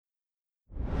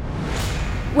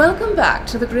Welcome back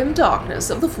to the grim darkness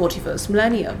of the 41st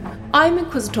millennium. I'm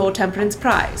Inquisitor Temperance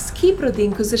Price, keeper of the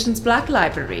Inquisition's Black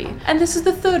Library, and this is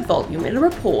the third volume in a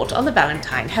report on the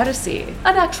Valentine Heresy,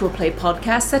 an actual play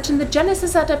podcast set in the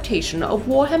Genesis adaptation of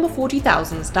Warhammer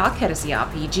 40,000's Dark Heresy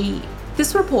RPG.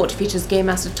 This report features Game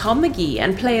Master Tom McGee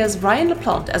and players Ryan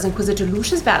LaPlante as Inquisitor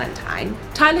Lucius Valentine,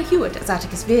 Tyler Hewitt as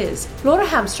Atticus Viz, Laura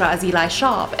Hamstra as Eli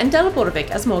Sharp, and Della Borovic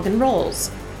as Morgan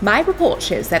Rawls. My report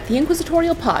shows that the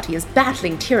Inquisitorial party is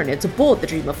battling Tyranids aboard the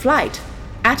Dream of Flight.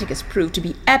 Atticus proved to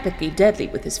be epically deadly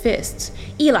with his fists.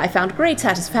 Eli found great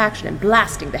satisfaction in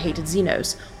blasting the hated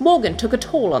Xenos. Morgan took a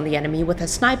toll on the enemy with her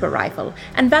sniper rifle,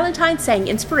 and Valentine sang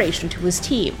inspiration to his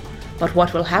team. But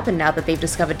what will happen now that they've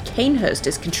discovered Cainhurst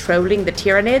is controlling the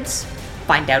Tyranids?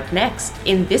 Find out next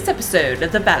in this episode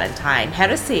of the Valentine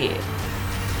Heresy.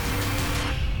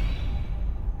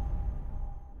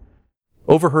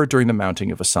 Overheard during the mounting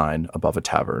of a sign above a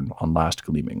tavern on Last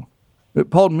Gleaming.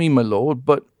 Pardon me, my lord,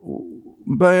 but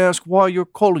may I ask why you're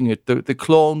calling it the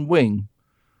Clone Wing?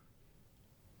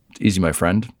 Easy, my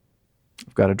friend.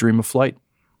 I've got a dream of flight.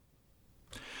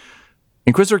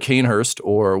 Inquisitor Cainhurst,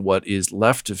 or what is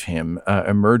left of him,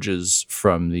 emerges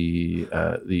from the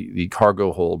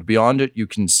cargo hold. Beyond it, you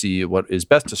can see what is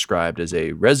best described as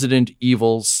a Resident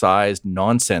Evil-sized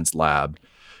nonsense lab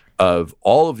of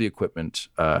all of the equipment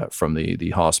from the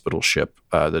hospital ship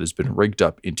that has been rigged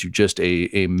up into just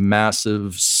a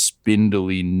massive,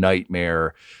 spindly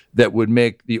nightmare that would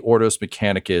make the Ordos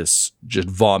Mechanicus just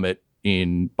vomit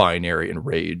in binary and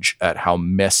rage at how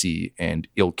messy and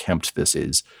ill-kempt this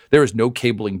is. There is no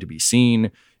cabling to be seen.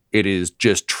 It is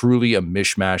just truly a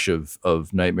mishmash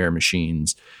of nightmare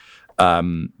machines.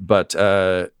 But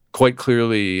quite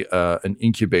clearly an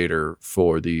incubator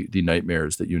for the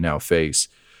nightmares that you now face.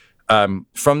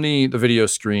 From the video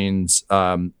screens,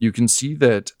 you can see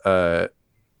that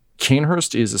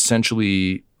Cainhurst is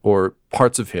essentially, or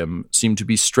parts of him, seem to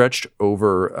be stretched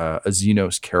over a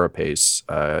Xenos carapace,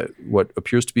 what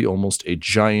appears to be almost a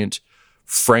giant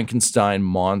Frankenstein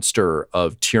monster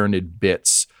of Tyranid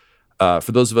bits.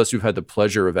 For those of us who've had the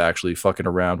pleasure of actually fucking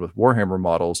around with Warhammer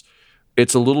models,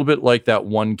 it's a little bit like that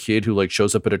one kid who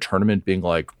shows up at a tournament being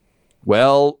like,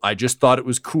 well, I just thought it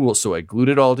was cool, so I glued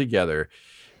it all together.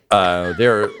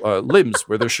 There are limbs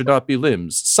where there should not be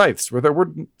limbs, scythes where there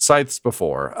weren't scythes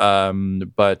before.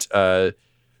 But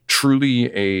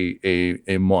truly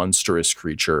a monstrous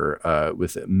creature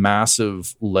with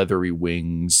massive leathery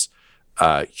wings,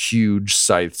 huge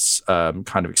scythes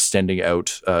kind of extending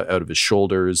out of his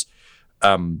shoulders,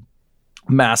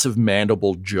 massive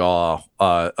mandible jaw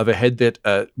of a head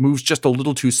that moves just a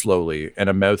little too slowly, and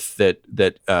a mouth that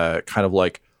kind of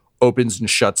opens and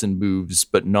shuts and moves,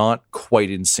 but not quite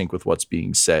in sync with what's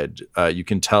being said. You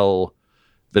can tell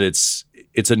that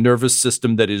it's a nervous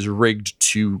system that is rigged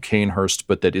to Cainhurst,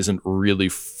 but that isn't really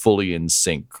fully in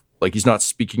sync. He's not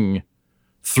speaking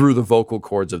through the vocal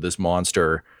cords of this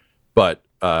monster, but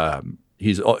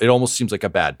it almost seems like a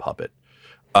bad puppet.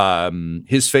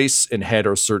 His face and head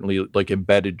are certainly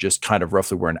embedded just kind of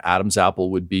roughly where an Adam's apple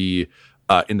would be,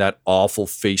 in that awful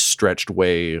face-stretched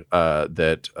way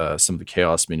that some of the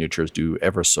Chaos miniatures do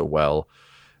ever so well.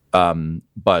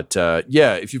 But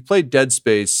if you've played Dead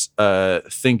Space,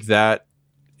 think that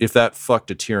if that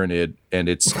fucked a Tyranid and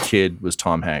its kid was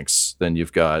Tom Hanks, then you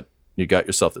got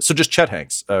yourself. So just Chet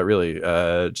Hanks, really,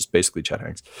 just basically Chet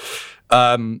Hanks.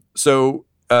 So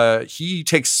he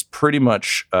takes pretty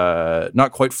much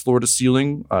not quite floor to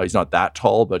ceiling. He's not that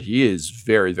tall, but he is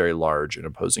very, very large and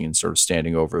imposing, and sort of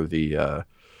standing over the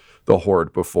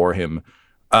horde before him.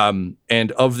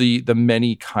 And of the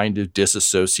many kind of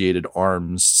disassociated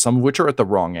arms, some of which are at the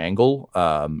wrong angle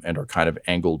and are kind of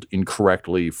angled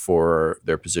incorrectly for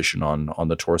their position on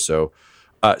the torso.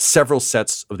 Several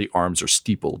sets of the arms are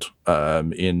steepled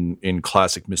in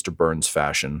classic Mr. Burns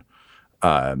fashion.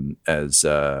 As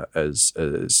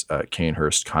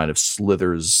Cainhurst kind of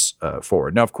slithers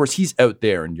forward. Now, of course, he's out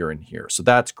there and you're in here, so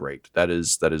that's great. That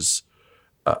is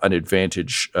an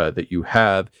advantage that you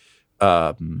have.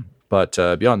 But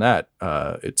beyond that,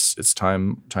 it's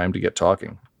time to get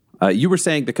talking. You were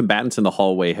saying the combatants in the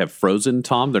hallway have frozen,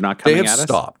 Tom? They're not coming at us? They have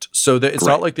stopped. So it's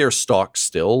not like they're stocked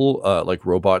still, like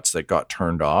robots that got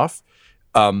turned off.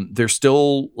 They're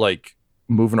still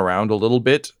moving around a little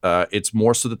bit. It's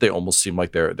more so that they almost seem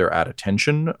like they're at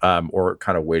attention or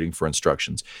kind of waiting for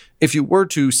instructions. If you were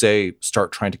to say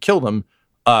start trying to kill them,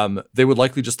 they would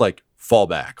likely just fall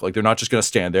back. Like they're not just going to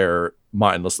stand there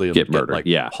mindlessly and Get murdered. like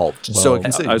Yeah. pulped. Well, So I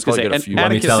can say, I was gonna say, get a and few. Let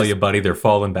me Atticus tell is- you, buddy, they're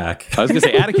falling back. I was going to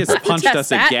say, Atticus punched Test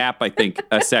us a that. gap, I think,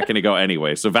 a second ago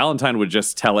anyway. So Valentine would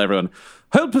just tell everyone,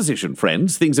 hold position,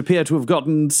 friends. Things appear to have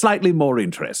gotten slightly more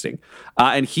interesting.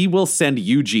 And he will send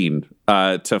Eugene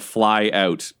to fly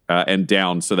out and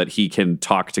down so that he can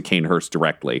talk to Kanehurst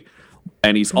directly.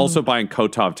 And he's also buying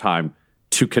Kotov time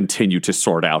to continue to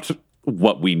sort out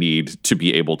what we need to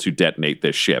be able to detonate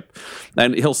this ship.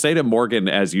 And he'll say to Morgan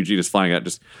as Eugene is flying out,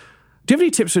 just, do you have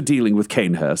any tips for dealing with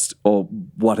Kanehurst or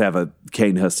whatever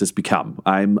Kanehurst has become?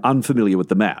 I'm unfamiliar with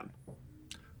the man.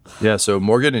 Yeah, so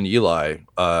Morgan and Eli,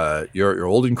 your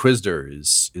old Inquisitor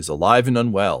is alive and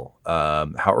unwell.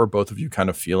 How are both of you kind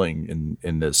of feeling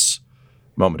in this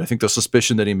moment? I think the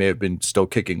suspicion that he may have been still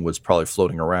kicking was probably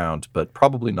floating around, but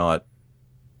probably not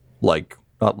like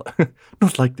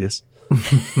not like this.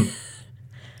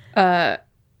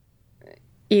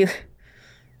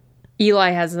 Eli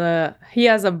has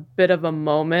a bit of a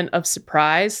moment of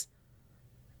surprise,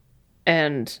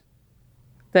 and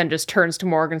then just turns to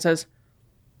Morgan and says,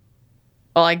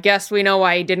 "Well, I guess we know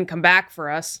why he didn't come back for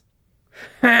us."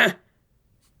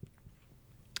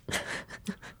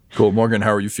 Cool, Morgan.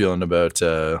 How are you feeling about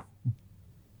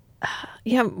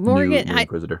Yeah, Morgan, new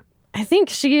Inquisitor? I think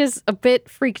she is a bit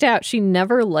freaked out. She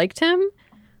never liked him,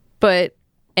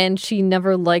 and she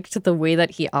never liked the way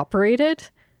that he operated.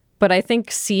 But I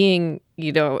think seeing,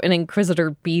 an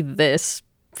Inquisitor be this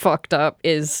fucked up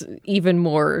is even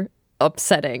more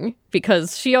upsetting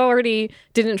because she already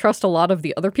didn't trust a lot of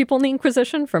the other people in the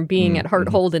Inquisition from being at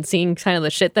Hearthold and seeing kind of the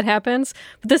shit that happens.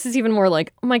 But this is even more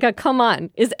like, oh my God, come on.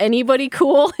 Is anybody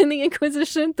cool in the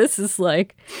Inquisition? This is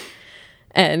like...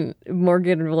 And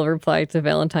Morgan will reply to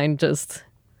Valentine just,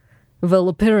 well,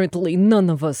 apparently none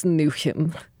of us knew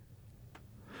him.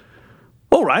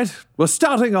 All right, we're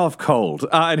starting off cold.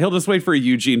 And he'll just wait for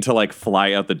Eugene to,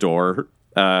 fly out the door.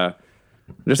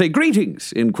 Just say,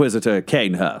 greetings, Inquisitor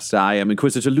Kanehurst. I am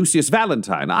Inquisitor Lucius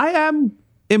Valentine. I am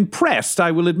impressed,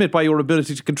 I will admit, by your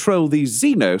ability to control these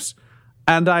Xenos.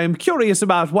 And I am curious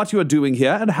about what you are doing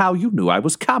here and how you knew I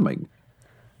was coming.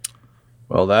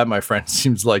 Well, that, my friend,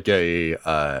 seems like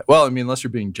unless you're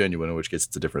being genuine, in which case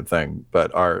it's a different thing.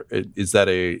 But is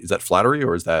that flattery,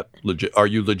 or is that legit? Are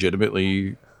you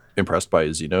legitimately impressed by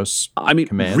his Xenos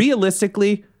command?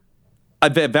 Realistically, I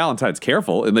bet Valentine's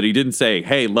careful in that he didn't say,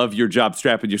 hey, love your job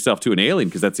strapping yourself to an alien,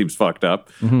 because that seems fucked up.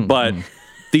 But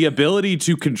the ability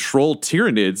to control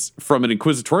Tyranids from an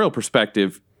inquisitorial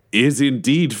perspective is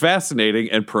indeed fascinating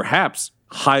and perhaps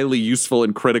highly useful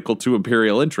and critical to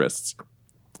Imperial interests.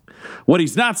 What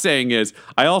he's not saying is,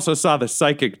 I also saw the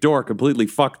psychic door completely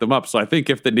fuck them up, so I think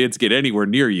if the Nids get anywhere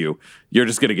near you, you're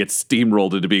just going to get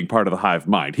steamrolled into being part of the hive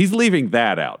mind. He's leaving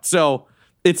that out. So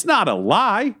it's not a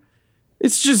lie.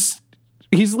 It's just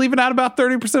he's leaving out about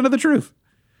 30% of the truth.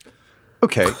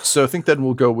 Okay, so I think then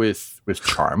we'll go with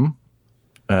charm.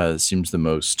 Seems the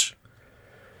most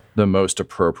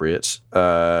appropriate.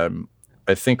 I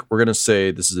think we're going to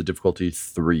say this is a difficulty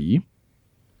 3.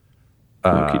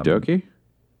 Okie dokie.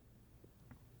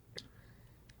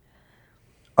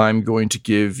 I'm going to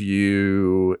give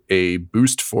you a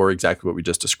boost for exactly what we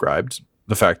just described.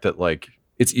 The fact that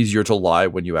it's easier to lie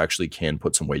when you actually can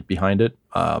put some weight behind it.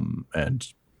 And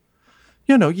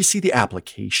you see the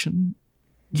application.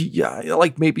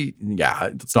 Maybe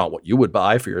it's not what you would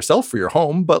buy for yourself for your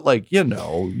home, but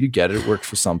you get it. It works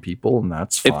for some people, and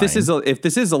that's fine. If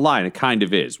this is a lie, and it kind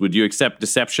of is, would you accept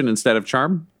deception instead of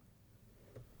charm?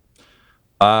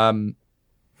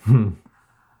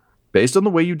 Based on the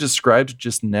way you described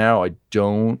just now, I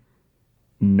don't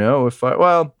know if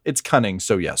it's cunning,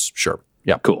 so yes, sure.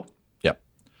 Yeah. Cool. Yeah.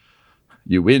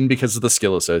 You win because of the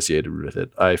skill associated with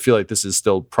it. I feel like this is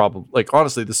still probably,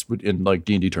 honestly, this would, in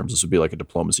D&D terms, this would be like a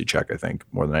diplomacy check, I think,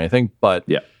 more than anything. But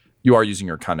yeah, you are using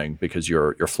your cunning because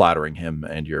you're flattering him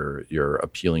and you're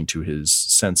appealing to his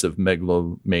sense of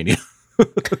megalomania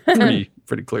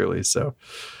pretty clearly. So,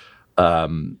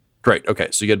 great. Okay,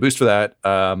 so you get a boost for that.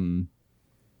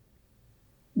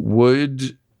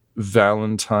 Would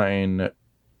Valentine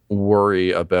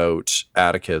worry about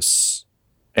Atticus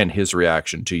and his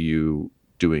reaction to you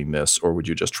doing this, or would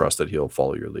you just trust that he'll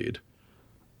follow your lead?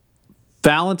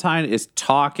 Valentine is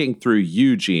talking through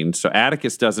Eugene, so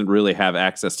Atticus doesn't really have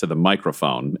access to the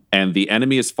microphone, and the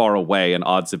enemy is far away, and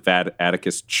odds of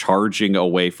Atticus charging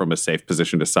away from a safe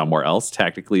position to somewhere else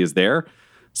tactically is there.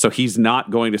 So he's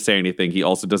not going to say anything. He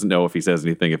also doesn't know if he says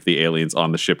anything if the aliens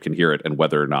on the ship can hear it and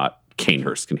whether or not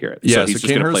Kanehurst can hear it. Yeah, so he's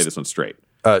just going to play this one straight.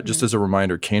 Just as a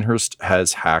reminder, Kanehurst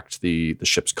has hacked the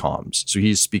ship's comms. So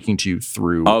he's speaking to you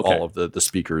through all of the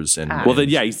speakers. And well, then,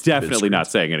 yeah, he's definitely not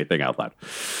saying anything out loud.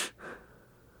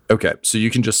 Okay, so you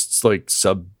can just like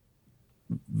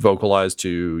vocalize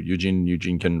to Eugene.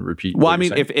 Eugene can repeat. Well, I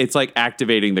mean, if it's like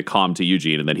activating the comm to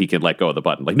Eugene and then he can let go of the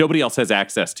button. Like nobody else has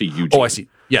access to Eugene. Oh, I see.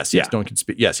 Yes. No one can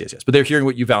speak. Yes. But they're hearing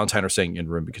what you, Valentine, are saying in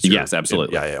room because yes,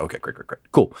 absolutely. Yeah. Okay. Great.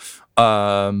 Cool.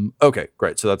 Okay.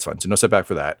 Great. So that's fine. So no setback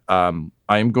for that.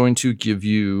 I am going to give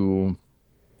you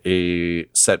a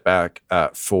setback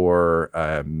for.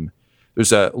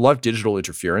 There's a lot of digital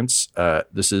interference.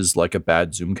 This is like a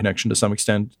bad Zoom connection to some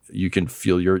extent. You can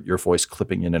feel your voice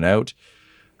clipping in and out.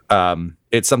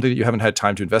 It's something that you haven't had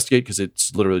time to investigate because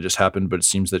it's literally just happened, but it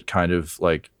seems that kind of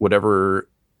like whatever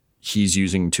he's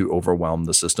using to overwhelm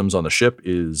the systems on the ship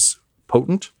is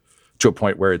potent to a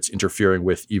point where it's interfering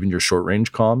with even your short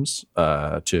range comms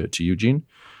to Eugene.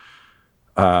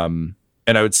 And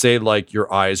I would say like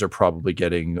your eyes are probably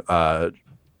getting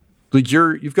like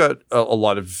you've got a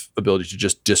lot of ability to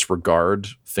just disregard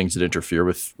things that interfere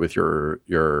with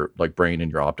your like brain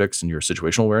and your optics and your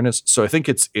situational awareness. So I think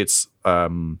it's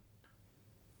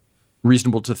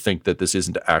reasonable to think that this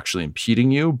isn't actually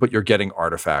impeding you, but you're getting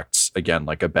artifacts again,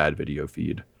 like a bad video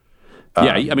feed.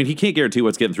 Yeah, I mean, he can't guarantee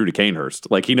what's getting through to Kanehurst.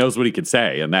 Like he knows what he can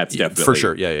say, and that's definitely for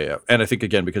sure. Yeah. And I think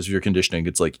again, because of your conditioning,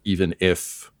 it's like even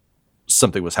if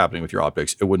something was happening with your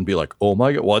optics, it wouldn't be like, oh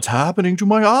my God, what's happening to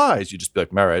my eyes? You'd just be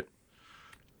like, all right,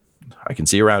 I can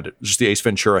see around it. It's just the Ace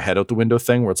Ventura head out the window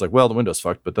thing where it's like, well, the window's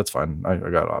fucked, but that's fine. I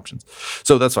got options.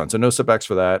 So that's fine. So no setbacks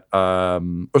for that.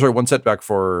 One setback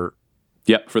for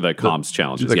for the comms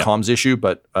challenges. The comms issue,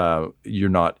 but you're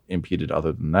not impeded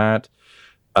other than that.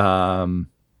 I'm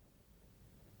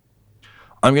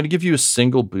going to give you a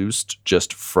single boost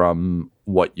just from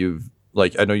what you've,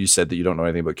 like, I know you said that you don't know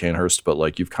anything about Kanehurst, but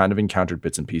like you've kind of encountered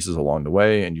bits and pieces along the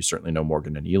way, and you certainly know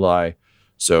Morgan and Eli.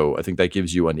 So I think that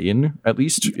gives you an in, at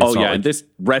least. And this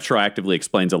retroactively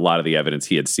explains a lot of the evidence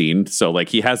he had seen. So like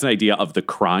he has an idea of the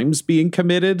crimes being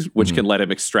committed, which can let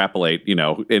him extrapolate,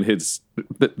 in his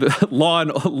the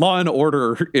law and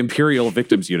order Imperial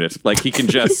Victims Unit. Like he can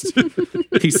just,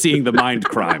 he's seeing the mind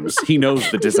crimes. He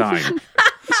knows the design.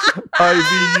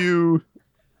 IVU.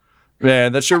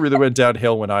 Man, that show really went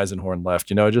downhill when Eisenhorn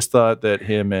left. I just thought that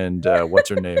him and what's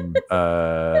her name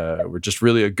were just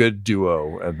really a good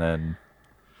duo, and then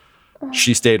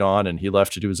she stayed on and he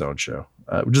left to do his own show,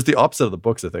 which is the opposite of the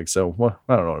books, I think. So, well,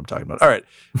 I don't know what I'm talking about. All right.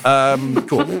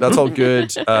 Cool. That's all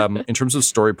good. In terms of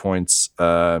story points,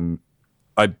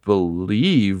 I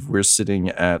believe we're sitting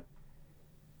at,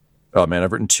 oh man,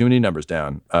 I've written too many numbers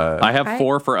down. I have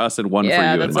 4 for us and 1 for you.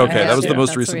 Okay, that was the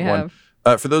most recent one.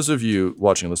 For those of you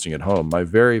watching and listening at home, my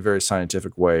very, very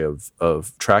scientific way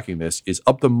of tracking this is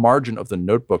up the margin of the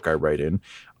notebook I write in.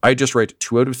 I just write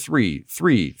 2 out of 3,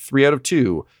 3 out of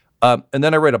 2. And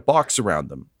then I write a box around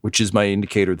them, which is my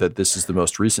indicator that this is the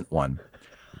most recent one.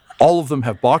 All of them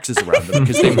have boxes around them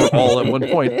because they were all at one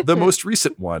point the most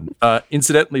recent one.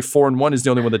 Incidentally, 4 and 1 is the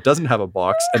only one that doesn't have a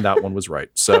box, and that one was right.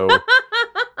 So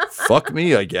fuck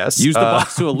me, I guess. Use the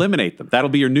box to eliminate them. That'll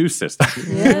be your new system.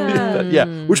 Yeah,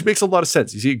 which makes a lot of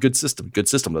sense. You see, good system.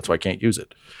 That's why I can't use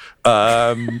it.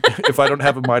 If I don't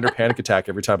have a minor panic attack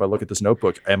every time I look at this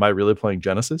notebook, am I really playing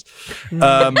Genesis?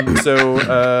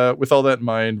 So with all that in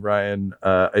mind, Ryan,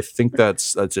 I think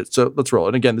that's it. So let's roll.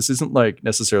 And again, this isn't like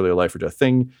necessarily a life or death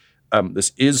thing.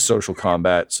 This is social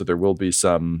combat, so there will be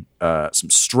some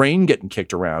strain getting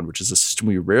kicked around, which is a system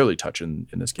we rarely touch in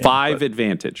this game. 5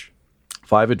 advantage.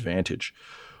 5 advantage.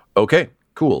 Okay,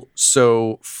 cool.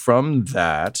 So from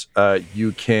that,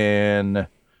 you can...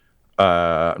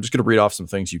 I'm just going to read off some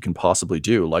things you can possibly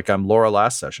do. Like I'm Laura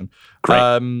last session.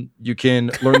 You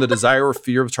can learn the desire or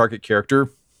fear of the target character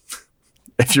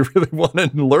if you really want to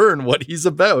learn what he's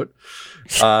about.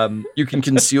 You can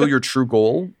conceal your true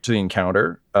goal to the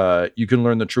encounter. You can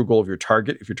learn the true goal of your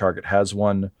target if your target has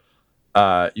one.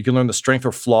 You can learn the strength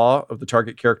or flaw of the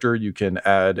target character. You can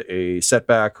add a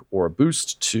setback or a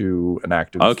boost to an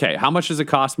active. Okay, how much does it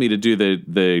cost me to do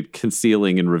the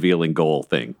concealing and revealing goal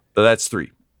thing? That's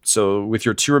 3. So with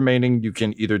your 2 remaining, you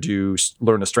can either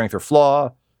learn a strength or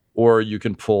flaw, or you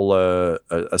can pull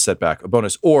a setback, a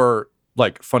bonus, or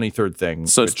like funny third thing.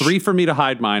 So it's 3 for me to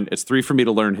hide mine. It's 3 for me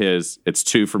to learn his. It's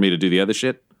 2 for me to do the other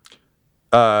shit.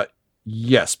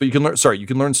 Yes, but you can learn. Sorry, you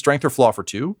can learn strength or flaw for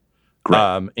 2.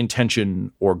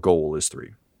 Intention or goal is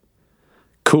 3.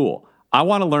 Cool. I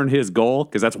want to learn his goal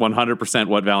because that's 100%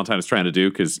 what Valentine is trying to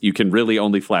do. Because you can really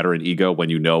only flatter an ego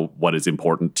when you know what is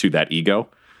important to that ego.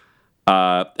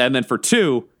 And then for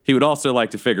 2, he would also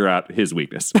like to figure out his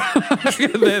weakness.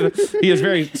 He has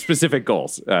very specific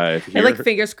goals. I like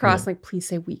fingers crossed, like, please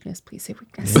say weakness, please say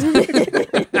weakness.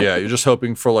 Yeah, you're just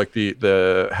hoping for like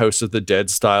the House of the Dead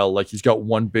style. Like he's got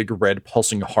one big red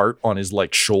pulsing heart on his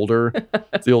like shoulder,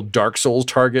 the old Dark Souls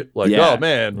target. Like, oh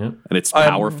man, and it's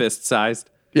power fist sized.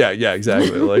 Yeah,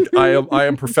 exactly. Like I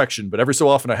am perfection, but every so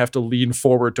often I have to lean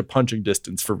forward to punching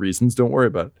distance for reasons. Don't worry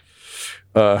about it.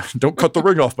 Don't cut the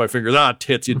ring off my fingers. Ah,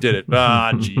 tits, you did it.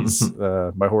 Ah,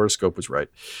 jeez. My horoscope was right.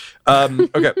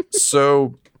 Okay,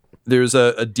 so there's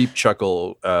a deep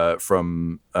chuckle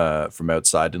from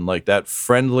outside, and like that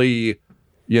friendly,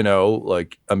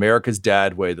 like America's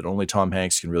Dad way that only Tom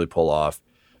Hanks can really pull off.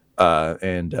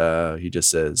 And he just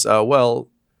says, well,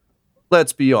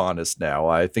 let's be honest now.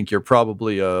 I think you're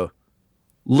probably a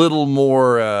little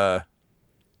more,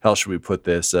 how should we put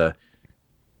this,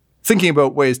 thinking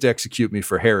about ways to execute me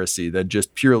for heresy than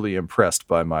just purely impressed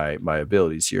by my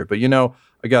abilities here. But,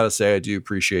 I got to say, I do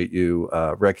appreciate you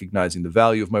recognizing the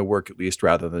value of my work, at least,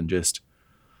 rather than just,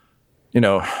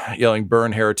 yelling,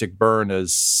 burn, heretic, burn,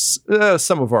 as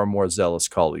some of our more zealous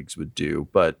colleagues would do.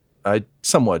 But I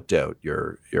somewhat doubt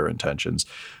your intentions.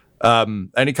 And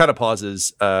he kind of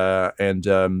pauses, and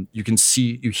you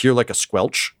hear like a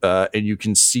squelch, and you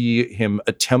can see him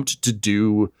attempt to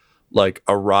do like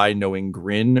a wry, knowing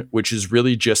grin, which is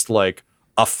really just like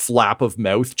a flap of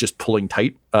mouth just pulling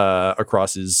tight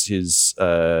across his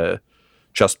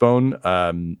chest bone.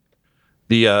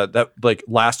 That like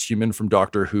Last Human from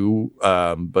Doctor Who,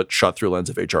 but shot through a lens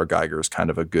of H.R. Geiger is kind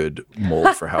of a good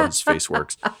mold for how his face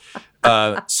works.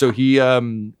 So he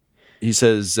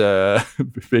says,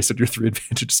 based on your 3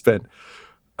 advantage spend.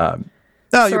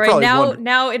 Sorry,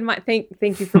 now in my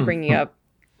thank you for bringing up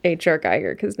H.R.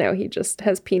 Geiger, because now he just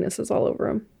has penises all over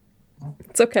him.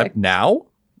 It's okay. Now?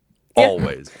 Yeah.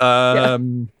 Always.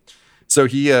 So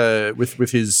he,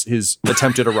 with his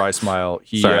attempt at a wry smile,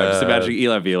 he. Sorry, I'm just imagining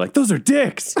Eli being like, "Those are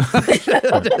dicks."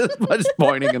 Just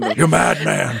pointing in the. You mad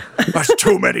man? That's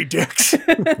too many dicks.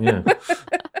 Yeah.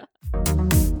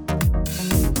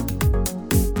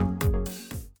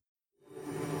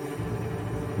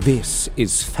 This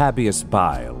is Fabius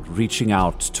Bile reaching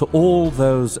out to all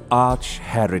those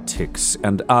arch-heretics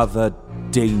and other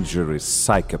dangerous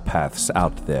psychopaths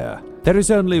out there. There is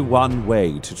only one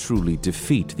way to truly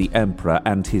defeat the Emperor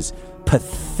and his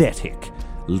pathetic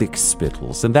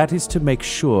lickspittles, and that is to make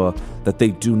sure that they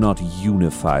do not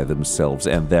unify themselves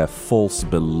and their false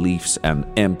beliefs and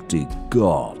empty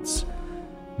gods.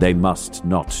 They must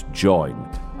not join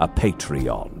a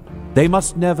Patreon. They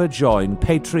must never join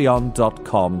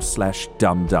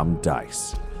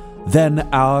patreon.com/dumdumdice. Then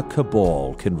our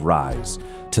cabal can rise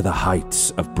to the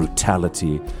heights of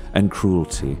brutality and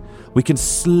cruelty. We can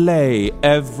slay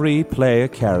every player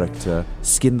character,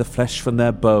 skin the flesh from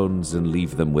their bones, and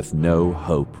leave them with no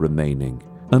hope remaining.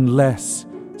 Unless,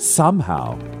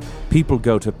 somehow, people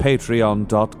go to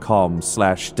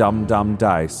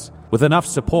patreon.com/dumdumdice. With enough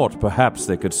support, perhaps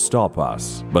they could stop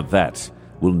us. But that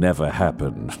will never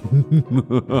happen.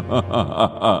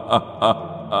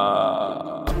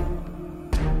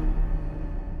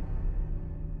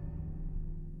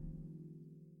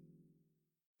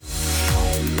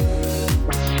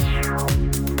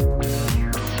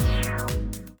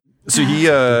 So he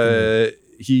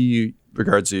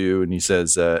regards you and he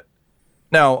says,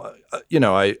 now,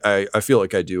 I feel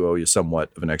like I do owe you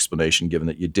somewhat of an explanation, given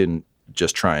that you didn't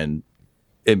just try and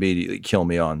immediately kill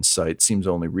me on sight. Seems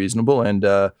only reasonable.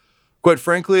 And quite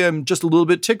frankly, I'm just a little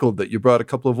bit tickled that you brought a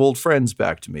couple of old friends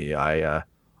back to me. I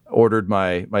ordered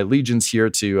my legions here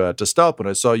to stop when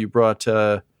I saw you brought,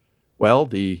 the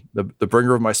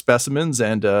bringer of my specimens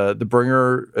and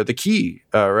the key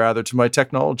to my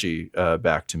technology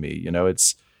back to me.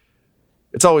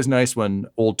 It's always nice when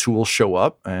old tools show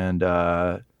up. And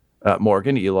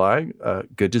Morgan, Eli,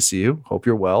 good to see you. Hope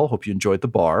you're well. Hope you enjoyed the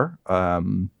bar.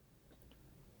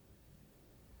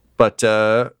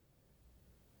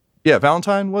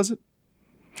 Valentine, was it?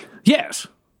 Yes.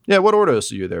 Yeah, what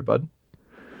Ordos are you there, bud?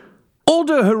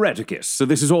 Order Hereticus. So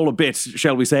this is all a bit,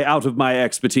 shall we say, out of my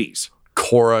expertise.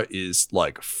 Cora is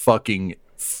like fucking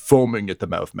foaming at the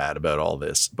mouth mad about all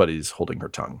this, but he's holding her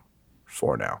tongue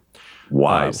for now.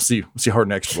 Wise. We'll see how our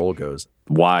next roll goes.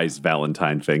 Wise,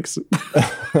 Valentine thinks.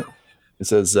 It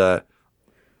says, all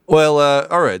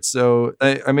right. So,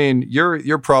 I mean,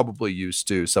 you're probably used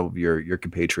to some of your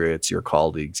compatriots, your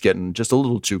colleagues getting just a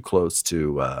little too close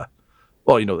to,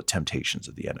 the temptations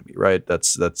of the enemy, right?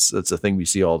 That's a thing we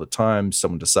see all the time.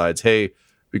 Someone decides, hey, it'd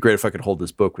be great if I could hold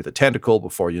this book with a tentacle.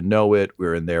 Before you know it,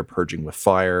 we're in there purging with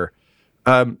fire.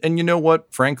 And you know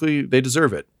what? Frankly, they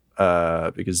deserve it,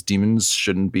 because demons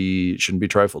shouldn't be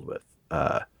trifled with.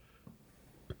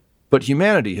 But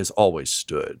humanity has always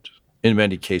stood, in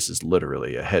many cases,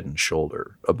 literally a head and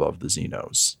shoulder above the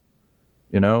Xenos.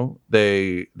 You know,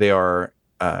 they are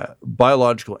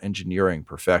biological engineering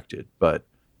perfected, but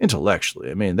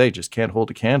intellectually, I mean, they just can't hold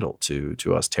a candle to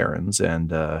us Terrans.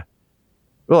 And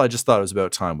well, I just thought it was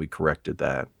about time we corrected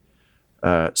that.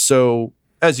 So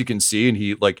as you can see, and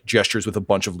he like gestures with a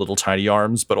bunch of little tiny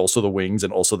arms, but also the wings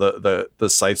and also the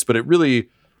scythes. But it really,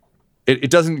 it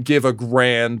doesn't give a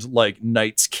grand like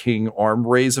Knights King arm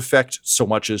raise effect so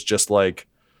much as just like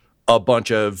a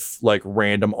bunch of like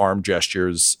random arm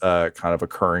gestures kind of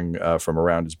occurring from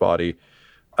around his body.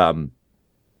 When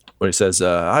he says,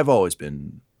 I've always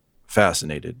been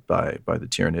fascinated by the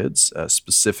Tyranids,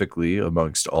 specifically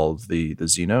amongst all of the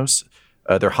Xenos.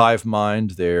 Their hive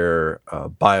mind, their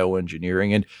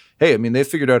bioengineering. And hey, I mean, they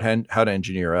figured out how to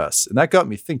engineer us. And that got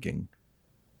me thinking,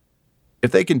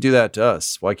 if they can do that to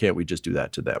us, why can't we just do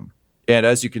that to them? And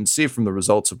as you can see from the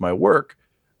results of my work,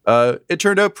 it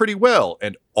turned out pretty well.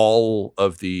 And all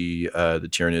of the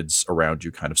Tyranids around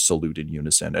you kind of salute in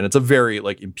unison. And it's a very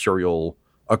like Imperial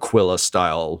Aquila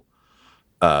style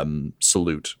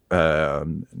salute.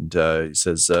 And he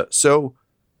says, so,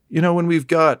 you know, when we've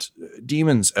got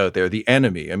demons out there, the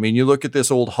enemy, I mean, you look at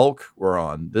this old Hulk we're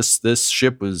on, this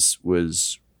ship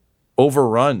was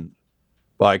overrun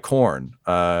by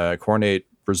Khornate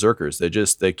berserkers.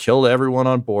 They killed everyone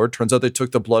on board. Turns out they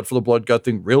took the blood for the blood gut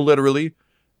thing real literally,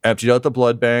 emptied out the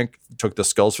blood bank, took the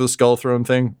skulls for the skull throne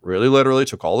thing really literally,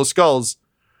 took all the skulls,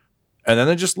 and then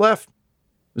they just left.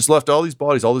 Just left all these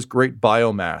bodies, all this great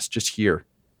biomass just here.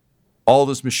 All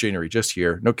this machinery just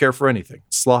here. No care for anything.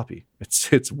 It's sloppy.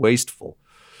 It's wasteful.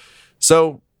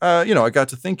 So, you know, I got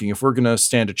to thinking, if we're going to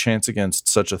stand a chance against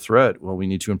such a threat, well, we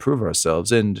need to improve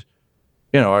ourselves. And,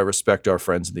 you know, I respect our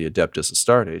friends in the Adeptus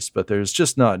Astartes, but there's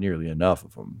just not nearly enough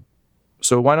of them.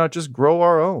 So why not just grow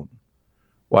our own?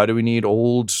 Why do we need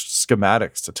old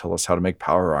schematics to tell us how to make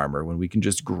power armor when we can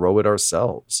just grow it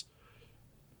ourselves?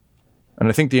 And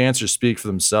I think the answers speak for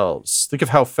themselves. Think of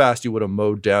how fast you would have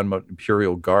mowed down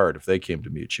Imperial Guard if they came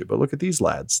to meet you. But look at these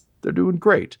lads. They're doing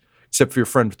great. Except for your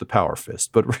friend with the power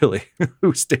fist. But really,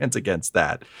 who stands against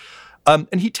that? And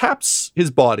he taps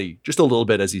his body just a little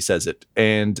bit as he says it.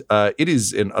 And it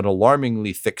is an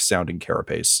alarmingly thick-sounding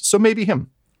carapace. So maybe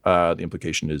him. The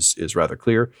implication is rather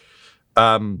clear.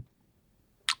 And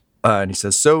he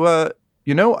says, so,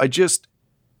 you know, I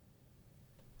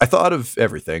thought of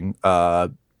everything.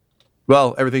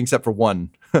 Well, everything except for one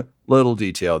little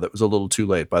detail that was a little too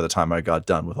late by the time I got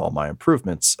done with all my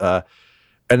improvements. And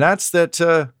that's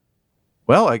that,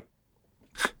 well,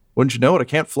 wouldn't you know it, I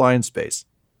can't fly in space.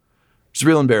 It's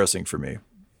real embarrassing for me.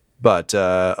 But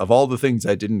of all the things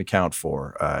I didn't account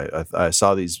for, I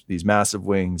saw these massive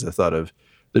wings. I thought of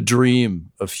the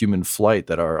dream of human flight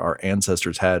that our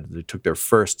ancestors had. They took their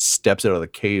first steps out of the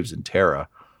caves in Terra.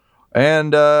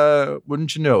 And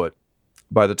wouldn't you know it,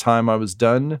 by the time I was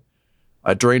done,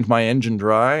 I drained my engine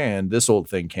dry, and this old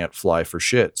thing can't fly for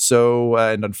shit. So,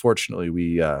 and unfortunately,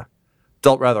 we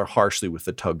dealt rather harshly with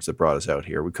the tugs that brought us out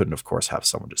here. We couldn't, of course, have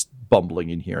someone just bumbling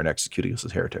in here and executing us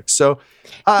as heretics. So,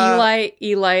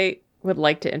 Eli would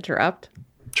like to interrupt.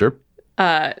 Sure.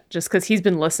 Just because he's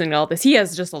been listening to all this. He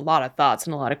has just a lot of thoughts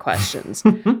and a lot of questions.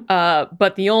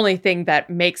 But the only thing that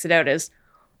makes it out is,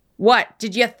 what?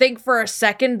 Did you think for a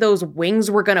second those wings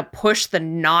were going to push the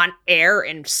non-air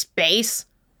in space?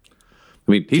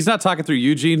 I mean, he's not talking through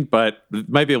Eugene, but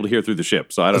might be able to hear through the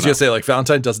ship. So I don't know. I was going to say, like,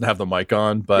 Valentine doesn't have the mic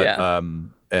on, but, yeah.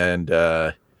 And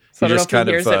so he I don't just know if kind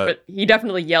he hears of it, but he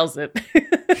definitely yells it.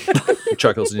 he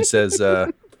chuckles and he says,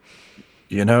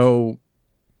 you know,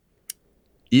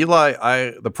 Eli,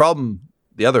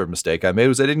 the other mistake I made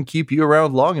was I didn't keep you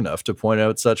around long enough to point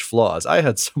out such flaws. I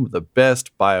had some of the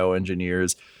best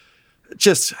bioengineers.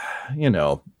 Just, you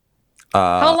know.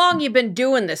 How long you been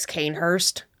doing this,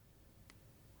 Kanehurst?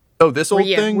 Oh, this old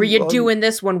thing? Were you doing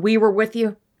this when we were with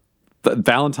you?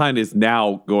 Valentine is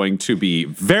now going to be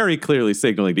very clearly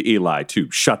signaling to Eli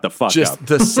to shut the fuck up. Just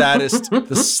the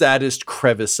saddest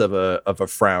crevice of a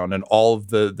frown, and all of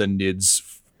the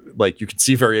NIDs, like you can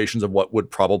see variations of what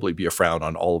would probably be a frown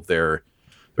on all of their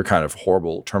kind of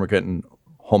horrible Termagant and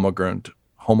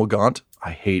Homogant.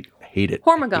 I hate it.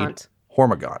 Hormagant.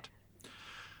 Hormagant.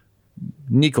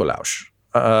 Nikolaus.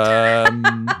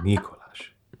 Nikolaus.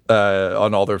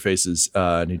 On all their faces,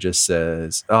 and he just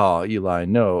says, "Oh, Eli,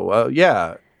 no,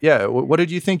 yeah. What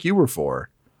did you think you were for?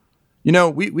 You know,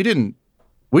 we didn't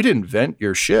vent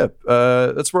your ship.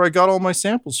 That's where I got all my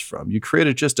samples from. You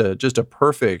created just a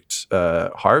perfect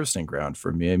harvesting ground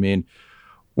for me. I mean,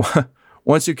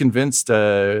 once you convinced,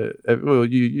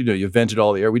 you vented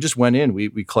all the air. We just went in.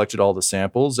 We collected all the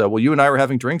samples. Well, you and I were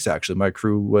having drinks. Actually, my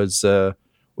crew was at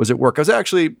work.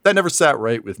 That never sat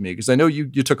right with me because I know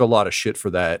you took a lot of shit for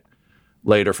that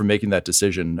later for making that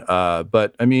decision.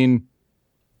 But I mean,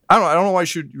 I don't know why you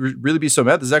should really be so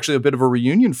mad. This is actually a bit of a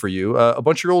reunion for you. A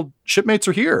bunch of your old shipmates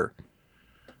are here.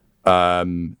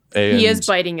 And he is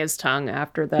biting his tongue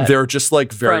after that. They're just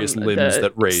like various limbs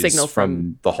that raise signal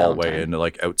from the hallway Valentine. and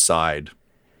like outside.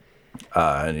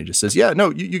 And he just says, yeah,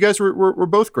 no, you guys were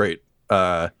both great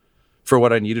for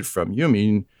what I needed from you. I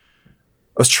mean,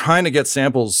 I was trying to get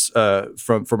samples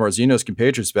from our Xenos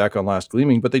compatriots back on Last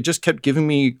Gleaming, but they just kept giving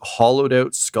me hollowed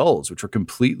out skulls, which were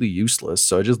completely useless.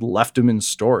 So I just left them in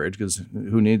storage because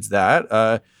who needs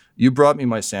that? You brought me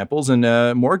my samples, and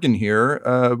Morgan here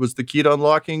was the key to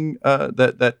unlocking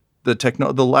the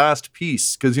last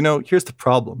piece. Because here's the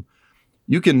problem: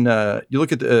 you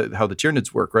look at how the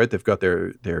Tyranids work, right? They've got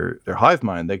their hive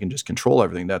mind; they can just control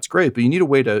everything. That's great, but you need a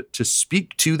way to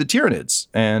speak to the Tyranids,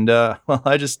 and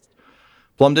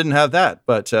Plum didn't have that.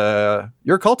 But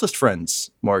your cultist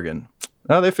friends, Morgan,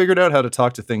 they figured out how to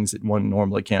talk to things that one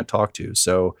normally can't talk to.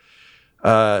 So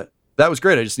that was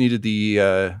great. I just needed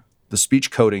the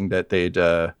speech coding that they'd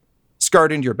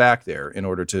scarred into your back there in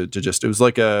order to just, it was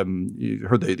like, you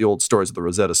heard the old stories of the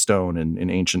Rosetta Stone in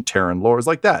ancient Terran lore. It's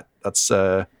like that. That's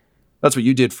what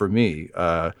you did for me.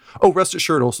 Rest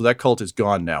assured also that cult is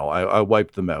gone now. I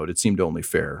wiped them out. It seemed only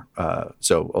fair.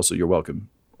 So also you're welcome,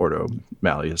 Ordo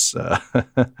Malleus,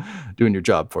 doing your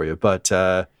job for you. But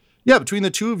between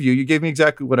the two of you, you gave me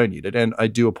exactly what I needed. And I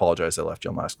do apologize I left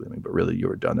you on Last Gleaming, but really you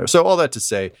were done there. So all that to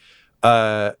say,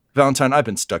 Valentine, I've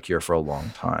been stuck here for a long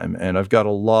time, and I've got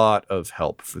a lot of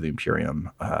help for the Imperium.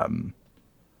 And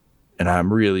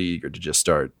I'm really eager to just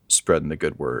start spreading the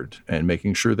good word and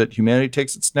making sure that humanity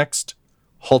takes its next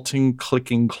halting,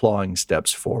 clicking, clawing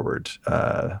steps forward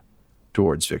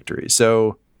towards victory.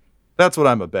 So that's what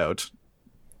I'm about.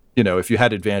 If you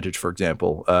had advantage, for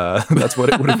example, that's what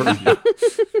it would have earned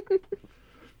you.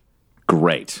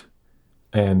 Great.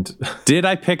 And did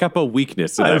I pick up a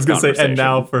weakness in I was that going to say, and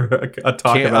now for a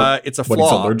talk about it's a what flaw,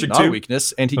 he's allergic not to. a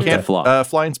weakness, and he Okay. can't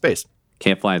fly in space.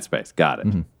 Can't fly in space. Got it.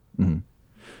 Mm-hmm. Mm-hmm.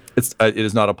 It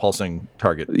is not a pulsing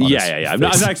target. on Yeah. his I'm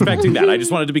not face. expecting that. I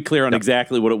just wanted to be clear on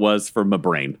exactly what it was from my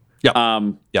brain.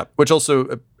 Yeah. Which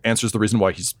also answers the reason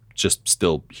why he's just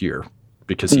still here,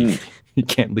 because he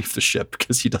can't leave the ship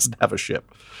because he doesn't have a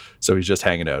ship. So he's just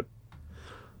hanging out.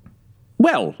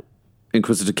 Well,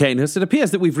 Inquisitor Canis, it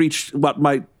appears that we've reached what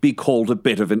might be called a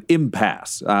bit of an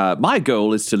impasse. My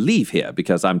goal is to leave here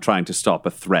because I'm trying to stop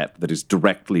a threat that is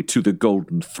directly to the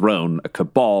Golden Throne, a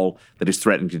cabal that is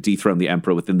threatening to dethrone the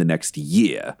Emperor within the next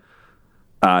year.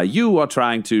 You are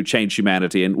trying to change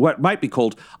humanity in what might be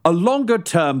called a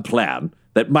longer-term plan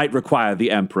that might require the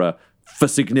Emperor for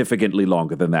significantly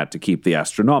longer than that to keep the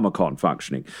Astronomicon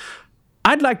functioning.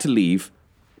 I'd like to leave.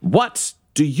 What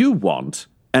do you want?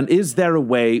 And is there a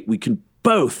way we can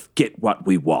both get what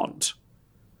we want?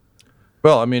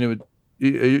 Well, I mean,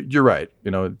 you're right.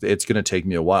 It's going to take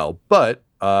me a while, but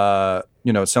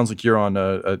it sounds like you're on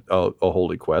a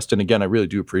holy quest. And again, I really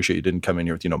do appreciate you didn't come in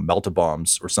here with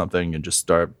melt-a-bombs or something and just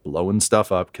start blowing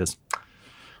stuff up, because,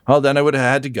 then I would have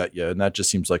had to gut you, and that just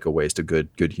seems like a waste of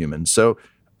good humans. So,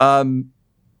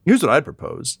 here's what I'd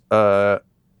propose.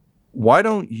 Why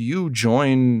don't you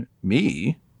join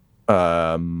me?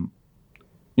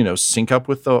 Sync up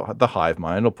with the hive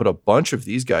mind. I'll put a bunch of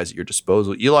these guys at your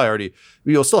disposal. Eli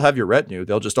you'll still have your retinue.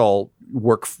 They'll just all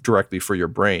work directly for your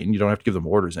brain. You don't have to give them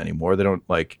orders anymore. They don't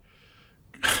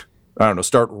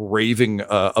start raving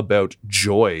about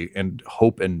joy and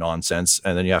hope and nonsense.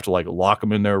 And then you have to lock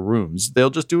them in their rooms. They'll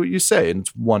just do what you say. And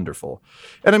it's wonderful.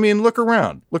 And I mean, look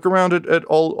around at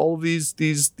all of these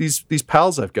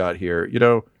pals I've got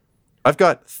here. I've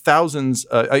got thousands.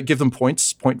 I give them point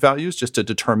values just to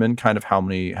determine kind of how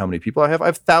many people I have. I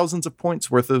have thousands of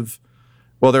points worth of,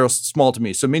 well, they're small to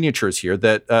me, so miniatures here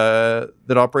that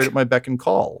operate at my beck and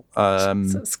call.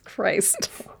 Jesus Christ!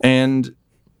 And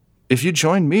if you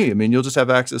join me, I mean, you'll just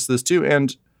have access to this too.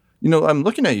 And I'm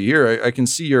looking at you here. I can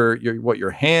see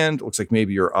your hand looks like,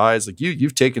 maybe your eyes. Like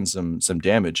you've taken some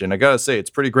damage, and I gotta say,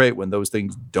 it's pretty great when those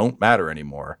things don't matter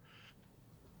anymore.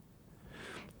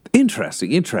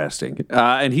 Interesting.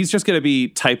 And he's just going to be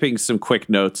typing some quick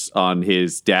notes on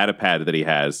his data pad that he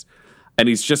has. And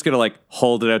he's just going to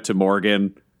hold it out to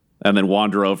Morgan and then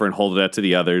wander over and hold it out to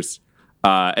the others.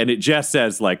 And it just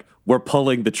says we're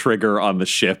pulling the trigger on the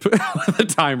ship, the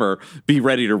timer, be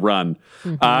ready to run.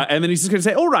 Mm-hmm. And then he's just going to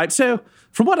say, all right, so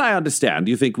from what I understand,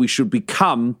 you think we should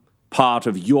become part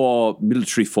of your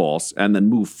military force and then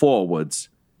move forwards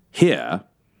here.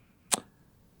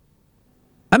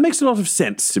 That makes a lot of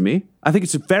sense to me. I think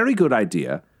it's a very good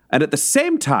idea. And at the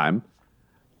same time,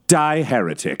 Die,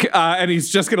 heretic. And he's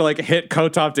just gonna like hit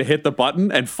Kotov to hit the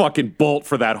button and fucking bolt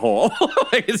for that hole.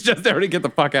 Like it's just there to get the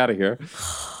fuck out of here.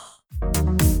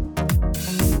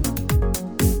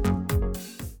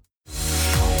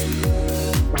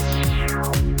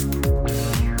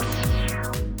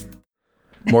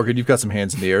 Morgan, you've got some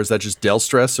hands in the air. Is that just Del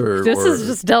stress or? This is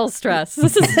just Del stress.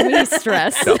 This is me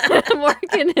stress.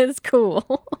 Morgan is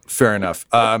cool. Fair enough.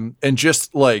 And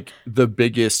just like the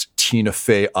biggest Tina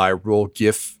Fey eye roll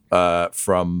gif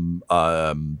from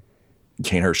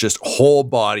Kanehurst, just whole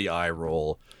body eye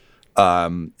roll.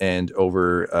 And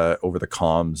over the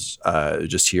comms,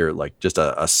 just hear like just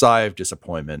a sigh of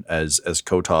disappointment as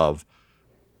Kotov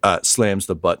slams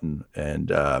the button and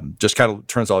just kind of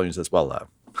turns all and says, "Well,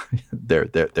 there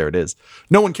it is.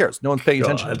 No one cares. No one's paying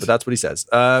attention, but that's what he says."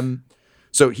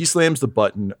 So he slams the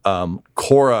button.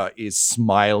 Cora is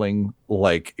smiling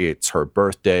like it's her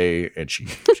birthday and she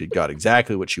got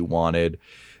exactly what she wanted.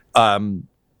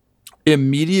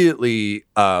 Immediately,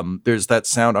 there's that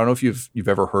sound. I don't know if you've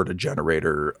ever heard a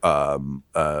generator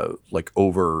like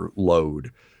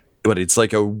overload, but it's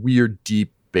like a weird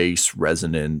deep bass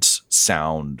resonant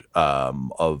sound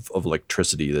of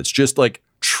electricity that's just like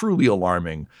truly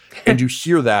alarming. And you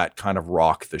hear that kind of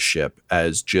rock the ship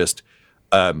as just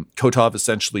Kotov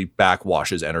essentially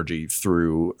backwashes energy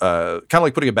through kind of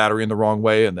like putting a battery in the wrong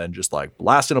way and then just like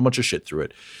blasting a bunch of shit through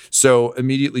it. So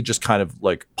immediately just kind of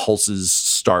like pulses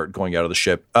start going out of the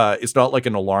ship. It's not like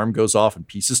an alarm goes off and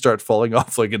pieces start falling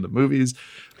off like in the movies.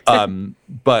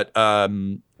 But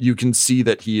you can see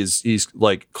that he's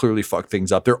like clearly fucked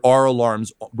things up. There are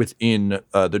alarms within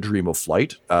the Dream of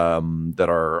Flight that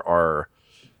are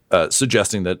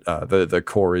suggesting that the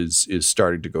core is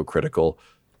starting to go critical.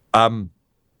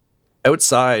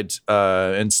 Outside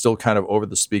and still kind of over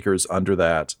the speakers under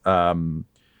that,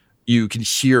 you can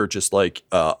hear just like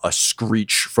a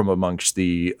screech from amongst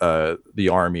the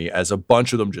army as a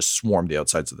bunch of them just swarm the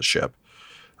outsides of the ship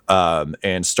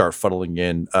and start funneling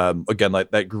in. Again,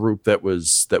 like that group that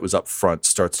was up front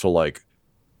starts to like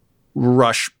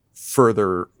rush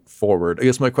further forward. I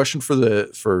guess my question for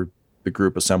the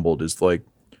group assembled is like,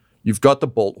 you've got the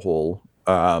bolt hole.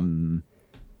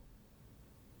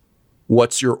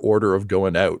 What's your order of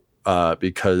going out?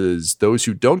 Because those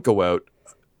who don't go out,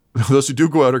 those who do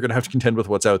go out are going to have to contend with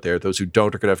what's out there. Those who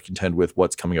don't are going to have to contend with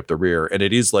what's coming up the rear. And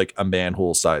it is like a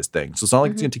manhole-sized thing. So it's not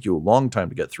like it's going to take you a long time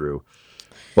to get through,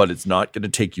 but it's not going to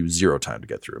take you zero time to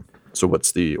get through. So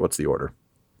what's the order?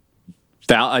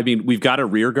 I mean, we've got a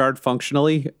rear guard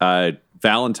functionally.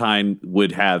 Valentine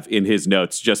would have in his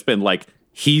notes just been like,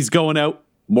 he's going out,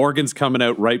 Morgan's coming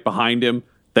out right behind him,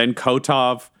 then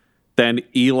Kotov, then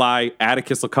Eli.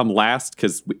 Atticus will come last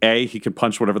because he can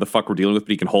punch whatever the fuck we're dealing with,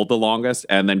 but he can hold the longest.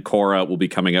 And then Cora will be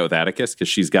coming out with Atticus because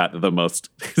she's got the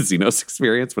most Xenos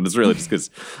experience, but it's really just because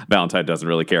Valentine doesn't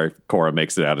really care if Cora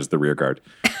makes it out as the rear guard.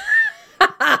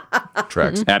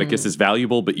 Tracks. Atticus is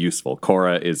valuable but useful.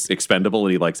 Cora is expendable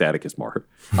and he likes Atticus more.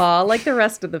 Aw, like the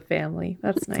rest of the family.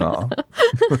 That's nice.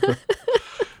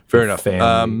 Fair enough.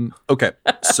 Okay,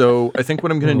 so I think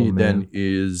what I'm going to need then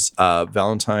is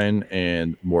Valentine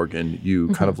and Morgan. You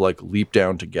kind of like leap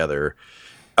down together,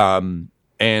 and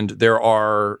there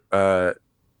are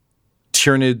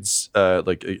Tyranids.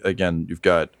 Like again, you've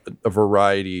got a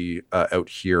variety out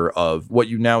here of what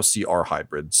you now see are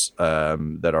hybrids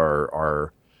that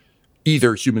are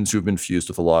either humans who have been fused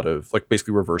with a lot of like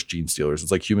basically reverse gene stealers.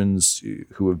 It's like humans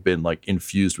who have been like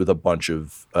infused with a bunch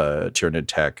of Tyranid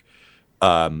tech.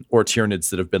 Or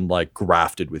Tyranids that have been like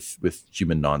grafted with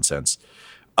human nonsense.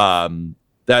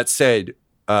 That said,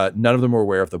 none of them are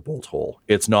aware of the bolt hole.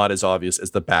 It's not as obvious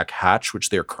as the back hatch, which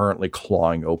they're currently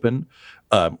clawing open,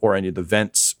 or any of the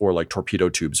vents or like torpedo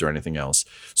tubes or anything else.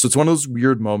 So it's one of those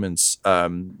weird moments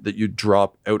that you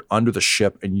drop out under the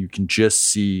ship and you can just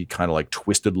see kind of like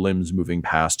twisted limbs moving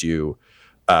past you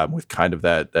with kind of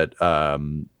that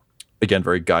again,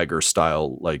 very Geiger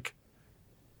style, like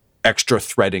extra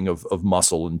threading of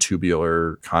muscle and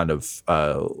tubular kind of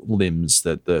limbs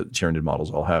that the Tyranid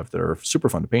models all have that are super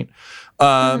fun to paint.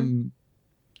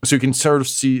 So you can sort of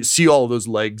see all of those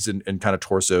legs and kind of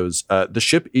torsos. The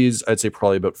ship is, I'd say,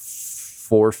 probably about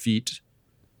 4 feet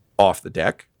off the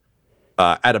deck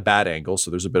at a bad angle, so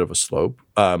there's a bit of a slope.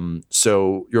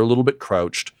 So you're a little bit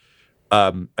crouched.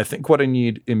 I think what I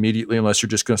need immediately, unless you're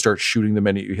just going to start shooting the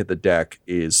minute you hit the deck,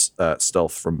 is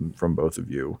stealth from both of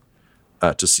you.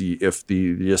 To see if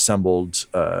the assembled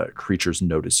creatures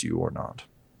notice you or not.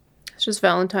 It's just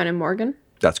Valentine and Morgan?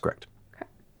 That's correct.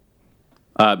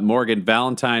 Okay. Morgan,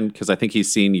 Valentine, because I think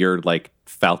he's seen your like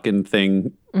falcon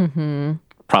thing,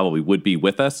 probably would be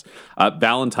with us.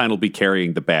 Valentine will be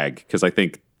carrying the bag because I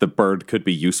think the bird could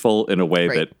be useful in a way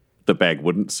that the bag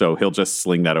wouldn't, so he'll just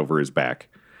sling that over his back.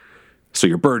 So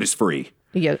your bird is free.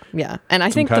 Yeah. And I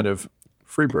think kind of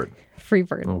free bird. Free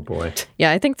bird. Oh boy.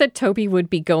 Yeah, I think that Toby would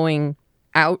be going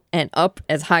out and up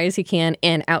as high as he can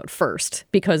and out first,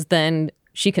 because then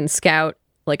she can scout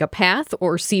like a path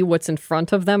or see what's in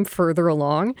front of them further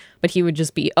along, but he would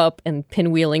just be up and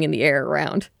pinwheeling in the air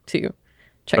around to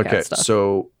check out stuff.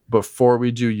 So before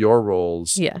we do your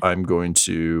rolls, Yeah. I'm going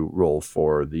to roll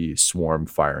for the swarm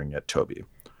firing at Toby.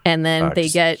 And then they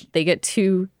get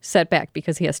 2 setback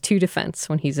because he has 2 defense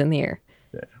when he's in the air.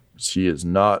 She is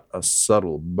not a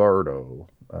subtle birdo.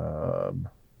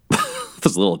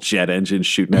 This little jet engine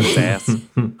shooting at his ass.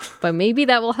 But maybe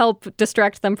that will help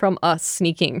distract them from us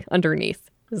sneaking underneath,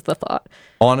 is the thought.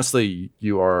 Honestly,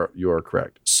 you are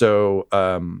correct. So,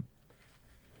 and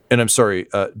I'm sorry,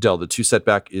 Del, the 2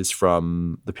 setback is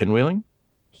from the pinwheeling?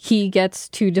 He gets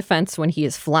 2 defense when he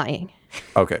is flying.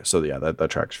 Okay, so yeah, that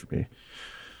tracks for me.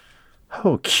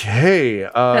 Okay.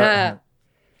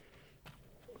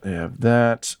 Yeah,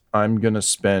 that I'm going to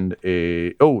spend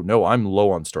oh, no, I'm low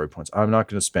on story points. I'm not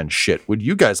going to spend shit. Would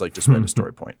you guys like to spend a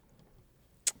story point?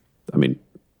 I mean,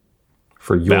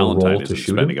 For your Valentine role to isn't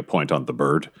shoot spending him? a point on the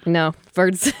bird. No,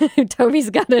 birds. Toby's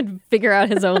got to figure out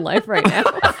his own life right now.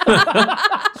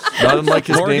 Not unlike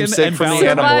his Morgan namesake and from the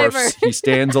Survivor. Animorphs. He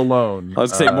stands alone. I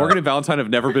would say Morgan and Valentine have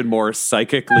never been more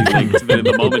psychically linked than in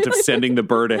the moment of sending the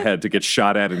bird ahead to get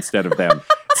shot at instead of them.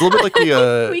 It's a little bit like We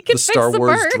the can Star fix the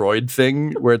Wars bird. droid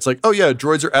thing, where it's like, oh yeah,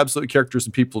 droids are absolute characters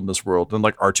and people in this world. And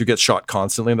like R2 gets shot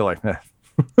constantly, and they're like,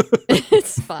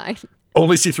 It's fine.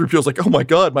 only C-3PO's like, oh my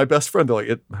god, my best friend. They're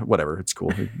like, whatever, it's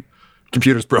cool.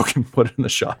 Computer's broken, put it in the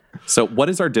shot. So what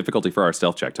is our difficulty for our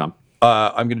stealth check, Tom?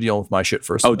 I'm going to deal with my shit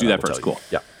first. Oh, and do then that I will first. tell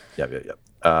you. Cool.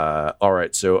 Yeah. All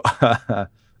right. So,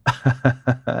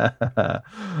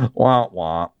 wah,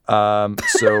 wah.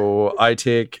 So I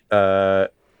take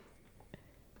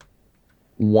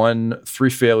 1 3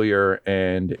 failure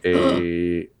and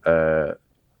a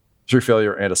 3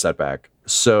 failure and a setback.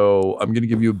 So I'm going to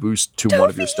give you a boost to one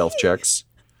of your stealth checks.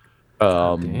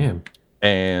 Damn.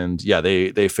 And yeah,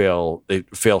 they fail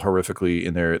horrifically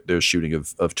in their shooting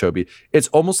of Toby. It's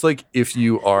almost like if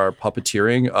you are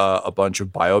puppeteering a bunch of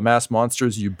biomass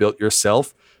monsters you built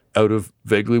yourself out of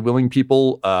vaguely willing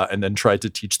people and then tried to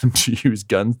teach them to use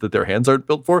guns that their hands aren't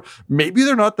built for. Maybe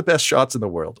they're not the best shots in the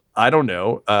world. I don't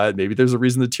know. Maybe there's a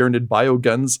reason the Tyranid bio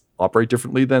guns operate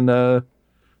differently than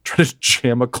trying to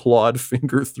jam a clawed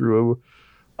finger through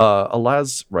a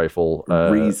las rifle.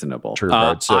 Reasonable. So,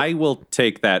 I will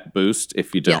take that boost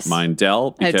if you don't Yes. mind,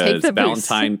 Del, I take because the boost.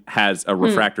 Valentine has a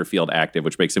refractor field active,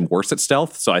 which makes him worse at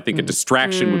stealth. So I think a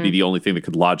distraction would be the only thing that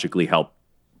could logically help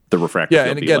the refractor yeah,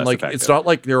 field and be again, less like effective. it's not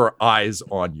like there are eyes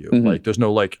on you. Mhm. Like there's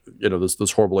no like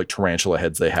those horrible like tarantula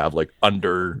heads they have like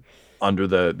under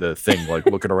the thing like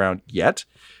looking around yet.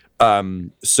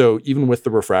 So even with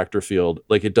the refractor field,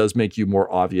 like it does make you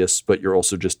more obvious, but you're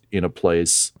also just in a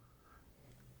place.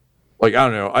 Like, I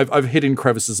don't know, I've hidden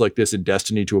crevices like this in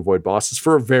Destiny to avoid bosses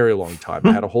for a very long time.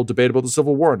 I had a whole debate about the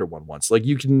Civil War under one once. Like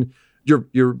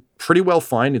you're pretty well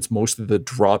fine. It's mostly the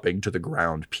dropping to the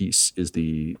ground piece is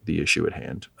the issue at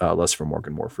hand. Less for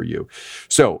Morgan, more for you.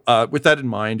 So with that in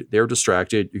mind, they're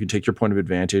distracted. You can take your point of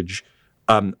advantage.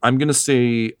 I'm going to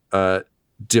say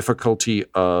difficulty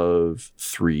of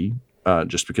 3,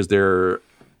 just because there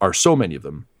are so many of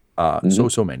them.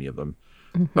 So many of them.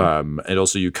 And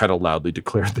also you kind of loudly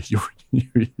declared that you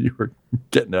were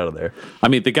getting out of there. I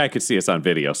mean, the guy could see us on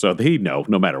video, so he'd know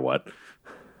no matter what.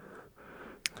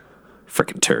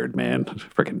 Freaking turd, man.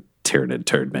 Freaking Tyranid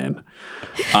turd, man.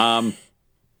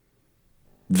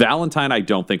 Valentine, I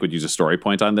don't think would use a story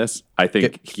point on this. I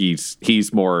think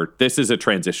he's more, this is a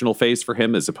transitional phase for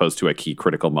him as opposed to a key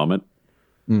critical moment.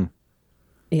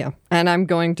 Yeah. And I'm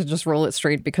going to just roll it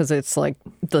straight because it's like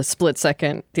the split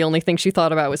second. The only thing she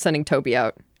thought about was sending Toby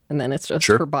out. And then it's just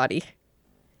her body.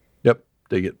 Yep.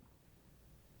 Dig it.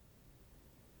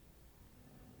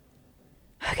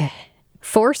 Okay.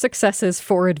 4 successes,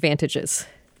 4 advantages.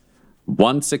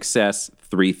 1 success,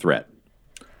 3 threat.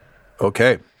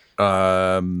 Okay.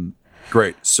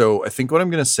 Great. So I think what I'm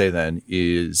going to say then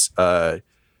is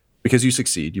because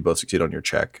you both succeed on your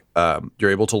check,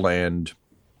 you're able to land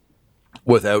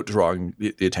without drawing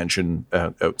the attention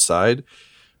outside.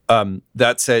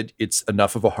 That said, it's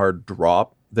enough of a hard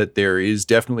drop that there is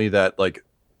definitely that like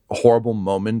horrible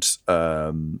moment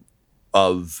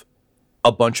of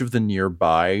a bunch of the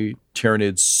nearby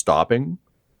Tyranids stopping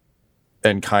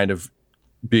and kind of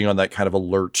being on that kind of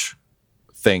alert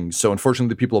thing. So unfortunately,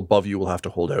 the people above you will have to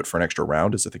hold out for an extra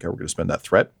round, is I think how we're going to spend that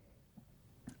threat.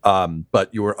 But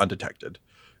you were undetected.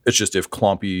 It's just if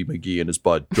Clompy McGee and his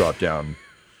bud drop down,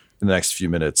 in the next few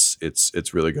minutes,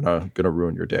 it's really gonna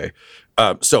ruin your day.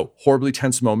 So horribly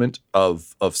tense moment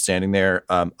of standing there.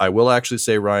 I will actually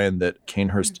say, Ryan, that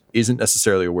Canehurst isn't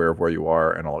necessarily aware of where you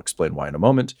are, and I'll explain why in a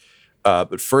moment.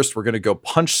 But first, we're gonna go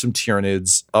punch some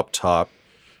Tyranids up top.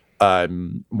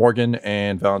 Morgan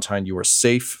and Valentine, you are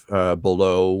safe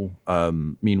below.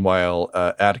 Meanwhile,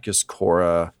 Atticus,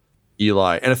 Cora,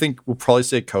 Eli, and I think we'll probably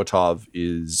say Kotov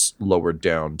is lowered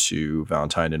down to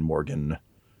Valentine and Morgan.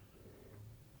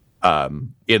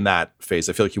 In that phase,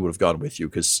 I feel like he would have gone with you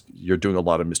because you're doing a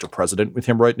lot of Mr. President with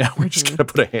him right now. We're just gonna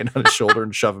put a hand on his shoulder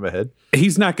and shove him ahead.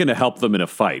 He's not going to help them in a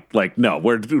fight. Like, no,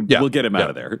 we'll get him out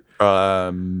of there.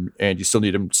 And you still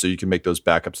need him so you can make those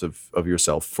backups of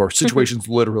yourself for situations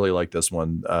literally like this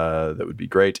one. That would be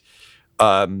great.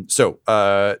 So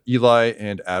Eli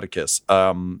and Atticus.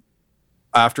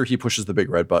 After he pushes the big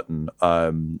red button,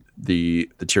 the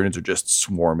Tyranids are just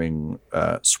swarming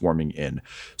in.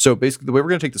 So basically, the way we're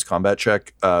going to take this combat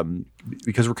check,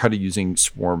 because we're kind of using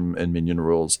swarm and minion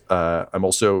rules, I'm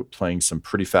also playing some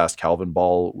pretty fast Calvin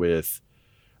Ball with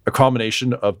a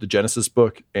combination of the Genesis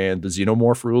book and the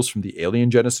Xenomorph rules from the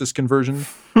Alien Genesis conversion,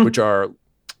 which are...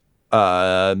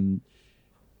 the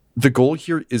goal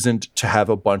here isn't to have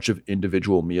a bunch of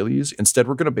individual melees. Instead,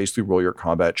 we're going to basically roll your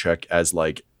combat check as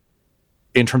like,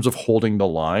 in terms of holding the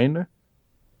line,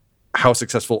 how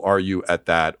successful are you at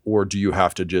that? Or do you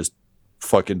have to just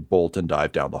fucking bolt and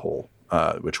dive down the hole,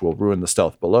 which will ruin the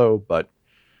stealth below, but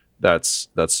that's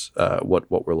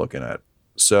what we're looking at.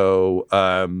 So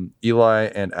Eli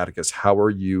and Atticus, how are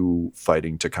you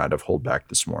fighting to kind of hold back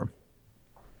the swarm?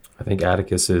 I think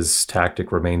Atticus's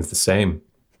tactic remains the same.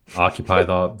 Occupy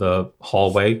the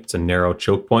hallway. It's a narrow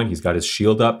choke point. He's got his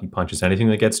shield up. He punches anything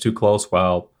that gets too close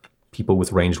while people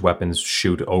with ranged weapons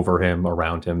shoot over him,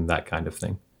 around him, that kind of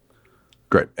thing.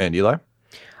 Great. And Eli?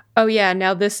 Oh yeah,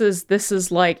 now this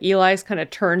is like Eli's kind of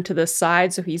turned to the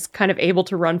side, so he's kind of able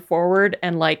to run forward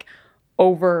and like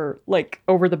over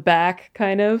the back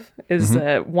kind of is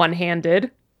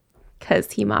one-handed.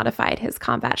 Because he modified his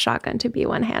combat shotgun to be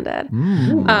one-handed.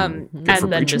 And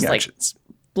then just like actions.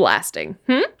 Blasting.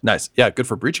 Nice. Yeah, good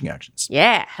for breaching actions.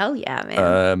 Yeah, hell yeah,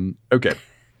 man. Okay,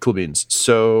 cool beans.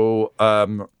 So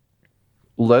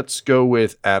let's go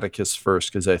with Atticus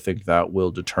first, because I think that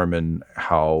will determine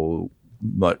how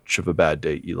much of a bad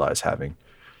day Eli's having.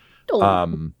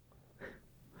 So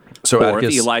or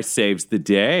Atticus, if Eli saves the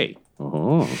day.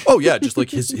 Oh yeah, just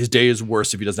like his day is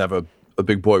worse if he doesn't have a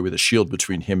big boy with a shield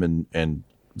between him and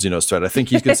Xenos threat. I think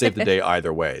he's going to save the day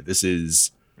either way. This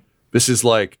is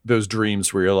like those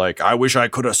dreams where you're like, I wish I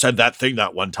could have said that thing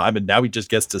that one time, and now he just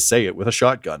gets to say it with a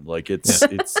shotgun. Like it's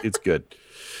good.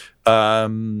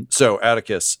 So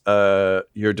Atticus,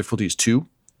 your difficulty is 2.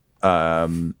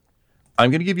 I'm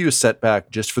going to give you a setback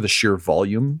just for the sheer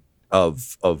volume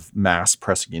of mass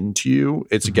pressing into you.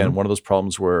 It's again one of those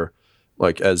problems where,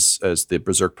 like as the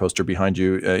Berserk poster behind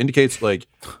you indicates, like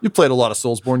you played a lot of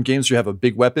Soulsborne games. You have a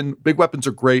big weapon. Big weapons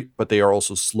are great, but they are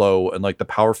also slow. And like the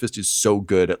Power Fist is so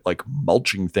good at like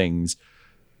mulching things,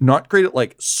 not great at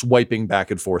like swiping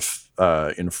back and forth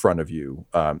in front of you.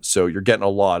 So you're getting a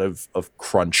lot of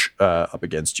crunch up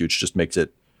against you, which just makes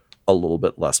it a little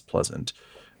bit less pleasant.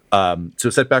 So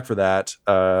setback for that.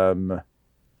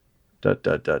 We're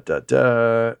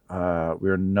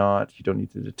not, you don't need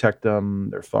to detect them.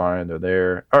 They're fine. They're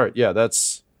there. All right. Yeah,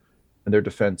 and their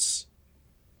defense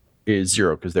is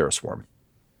 0 because they're a swarm.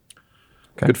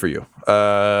 Okay. Good for you.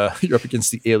 You're up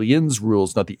against the aliens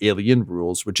rules, not the alien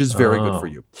rules, which is very good for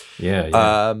you.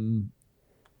 Yeah.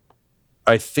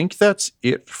 I think that's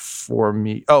it for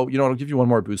me. Oh, you know what? I'll give you one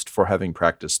more boost for having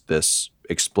practiced this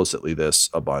explicitly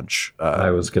a bunch.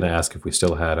 I was going to ask if we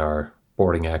still had our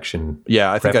boarding action.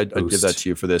 Yeah, I think I'd give that to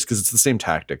you for this because it's the same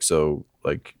tactic, so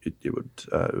like it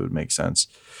would make sense.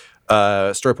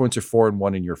 Story points are 4 and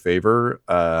 1 in your favor.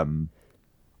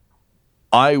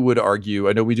 I would argue,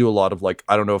 I know we do a lot of like,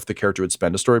 I don't know if the character would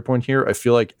spend a story point here. I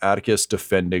feel like Atticus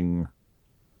defending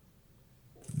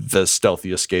the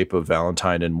stealthy escape of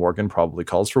Valentine and Morgan probably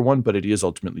calls for one, but it is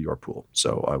ultimately your pool.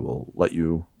 So I will let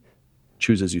you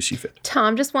choose as you see fit.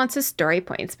 Tom just wants his story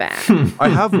points back. I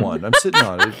have one. I'm sitting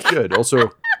on it. It's good.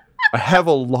 Also, I have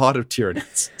a lot of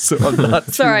Tyranids, so I'm not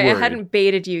too Sorry, worried. I hadn't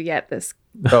baited you yet.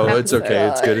 Oh, it's okay.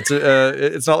 It's good.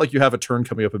 It's not like you have a turn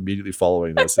coming up immediately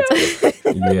following this. It's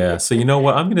good. Yeah. So you know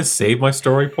what? I'm going to save my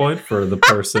story point for the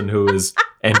person who is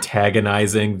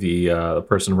antagonizing the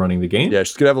person running the game. Yeah,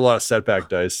 she's gonna have a lot of setback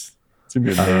dice. It's gonna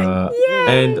be amazing.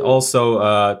 And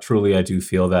also, truly, I do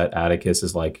feel that Atticus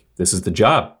is like, this is the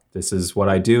job. This is what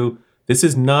I do. This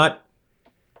is not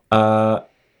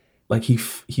like he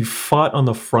fought on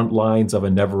the front lines of a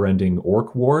never-ending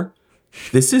orc war.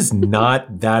 This is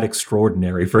not that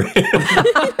extraordinary for him.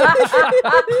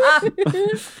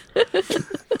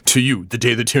 To you, the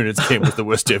day the Tyranids came was the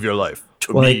worst day of your life.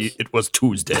 To me, it was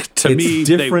Tuesday. To me,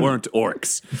 they different- weren't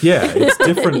orcs. Yeah, it's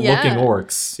different Yeah. looking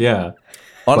orcs. Yeah.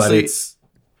 Honestly, but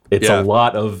it's yeah. a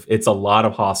lot of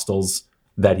hostiles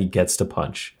that he gets to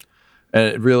punch.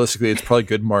 And realistically, it's probably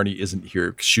good Marnie isn't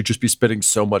here because she'd just be spending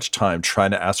so much time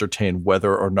trying to ascertain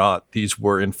whether or not these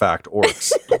were in fact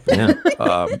orcs. Yeah.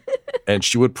 And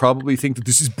she would probably think that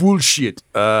this is bullshit.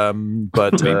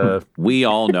 But We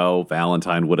all know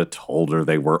Valentine would have told her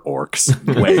they were orcs.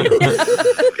 Way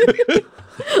earlier.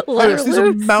 oh, yes, these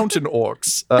are mountain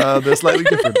orcs. They're slightly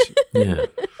different. Yeah.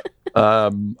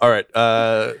 All right.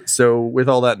 So with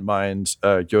all that in mind,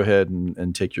 go ahead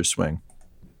and take your swing.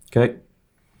 Okay.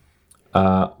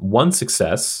 One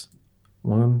success.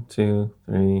 1, 2,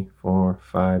 3, 4,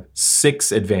 5,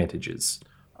 6 advantages.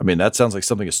 I mean, that sounds like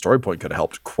something a story point could have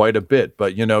helped quite a bit,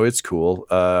 but it's cool.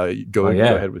 Go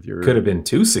ahead with your. Could have been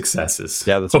 2 successes.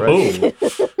 Yeah, that's right.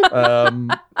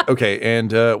 Okay,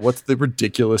 and what's the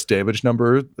ridiculous damage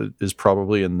number that is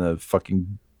probably in the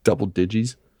fucking double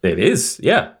digits? It is,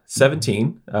 yeah,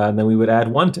 17. And then we would add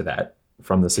 1 to that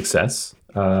from the success.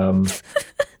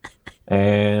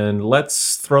 And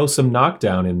let's throw some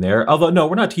knockdown in there. Although, no,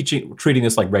 we're not treating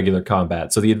this like regular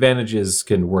combat, so the advantages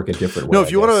can work a different way. No,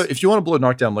 if you want to blow a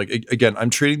knockdown, like again, I'm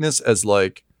treating this as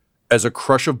a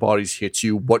crush of bodies hits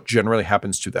you, what generally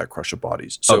happens to that crush of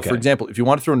bodies. So, Okay. for example, if you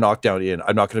want to throw a knockdown in,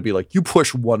 I'm not going to be like, you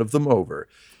push one of them over.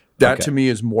 That Okay. to me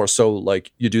is more so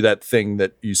like you do that thing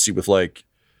that you see with like,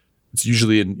 it's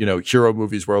usually in, hero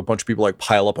movies where a bunch of people like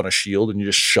pile up on a shield and you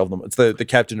just shove them. It's the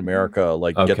Captain America,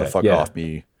 like, get the Okay, fuck yeah. off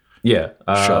me. Yeah.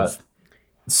 Shove.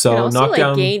 So You can also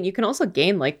knockdown. you can also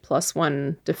gain like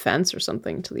 +1 defense or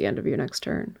something to the end of your next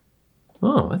turn.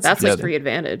 Oh, That's like Yeah. 3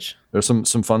 advantage. There's some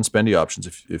fun spendy options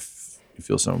if you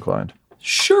feel so inclined.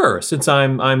 Sure. Since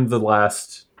I'm the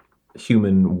last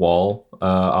human wall,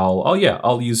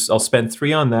 I'll spend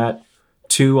 3 on that,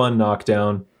 2 on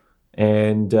knockdown,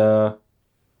 and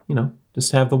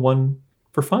just have the 1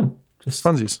 for fun. Just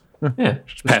Funsies. yeah.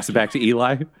 Pass it back to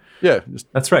Eli. Yeah,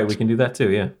 just That's right. We can do that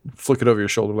too. Yeah. flick it over your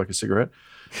shoulder like a cigarette.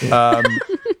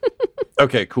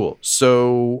 Okay, cool.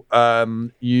 So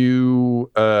you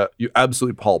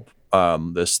absolutely pulp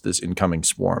this incoming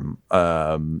swarm.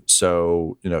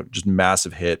 So just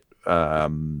massive hit.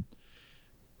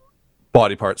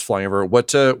 Body parts flying over.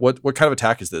 What kind of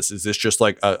attack is this? Is this just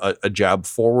like a jab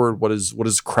forward? What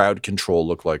does crowd control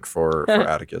look like for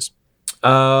Atticus?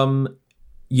 In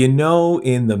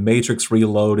the Matrix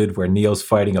Reloaded, where Neo's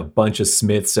fighting a bunch of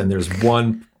Smiths, and there's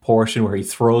one portion where he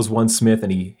throws one Smith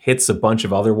and he hits a bunch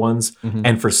of other ones.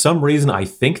 And for some reason, I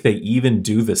think they even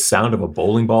do the sound of a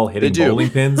bowling ball hitting do. bowling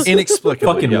pins.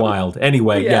 Inexplicably. Fucking yeah. wild.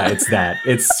 Anyway, yeah, it's that.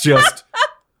 It's just.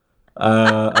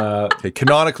 Okay,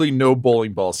 canonically, no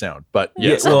bowling ball sound, but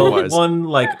yes, yeah, well, otherwise. one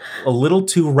like a little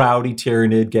too rowdy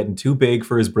Tyranid getting too big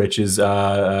for his britches.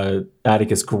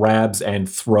 Atticus grabs and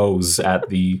throws at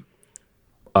the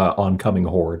oncoming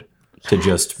horde to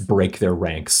just break their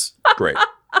ranks. Great.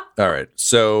 All right.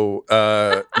 So,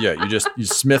 you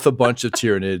smith a bunch of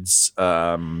Tyranids,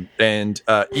 and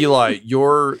Eli,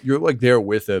 you're like there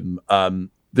with him.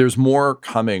 There's more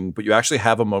coming, but you actually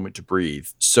have a moment to breathe.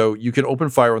 So you can open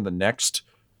fire on the next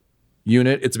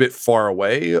unit. It's a bit far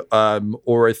away,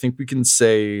 or I think we can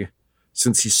say,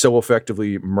 since he's so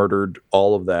effectively murdered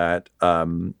all of that,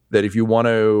 that if you want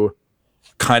to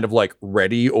kind of like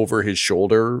ready over his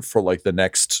shoulder for like the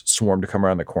next swarm to come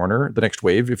around the corner, the next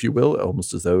wave, if you will,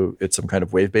 almost as though it's some kind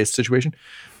of wave-based situation.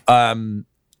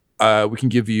 We can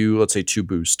give you, let's say, 2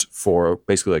 boost for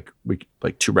basically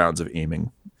like 2 rounds of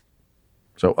aiming.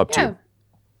 So up Yeah. to.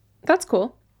 That's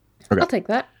cool. Okay. I'll take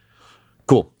that.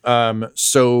 Cool.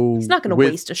 So It's not going to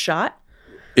waste a shot.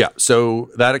 Yeah, so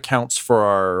that accounts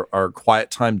for our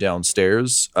quiet time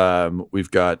downstairs.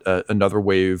 We've got another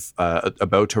wave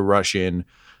about to rush in,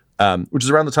 which is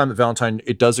around the time that Valentine,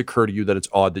 it does occur to you that it's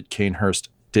odd that Kanehurst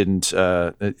didn't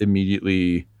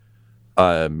immediately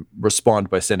respond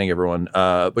by sending everyone.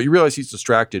 But you realize he's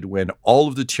distracted when all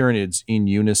of the Tyranids in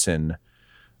unison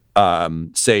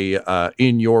say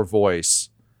in your voice,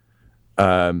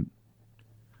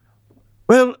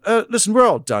 well, listen, we're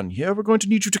all done here. We're going to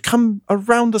need you to come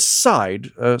around the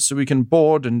side so we can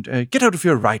board and get out of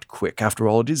here right quick. After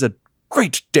all, it is a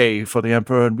great day for the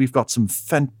Emperor, and we've got some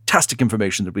fantastic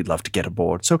information that we'd love to get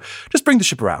aboard. So just bring the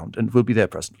ship around, and we'll be there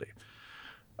presently.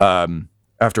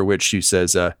 After which she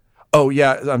says, oh,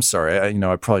 yeah, I'm sorry.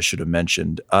 I probably should have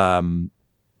mentioned.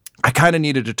 I kind of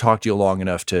needed to talk to you long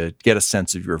enough to get a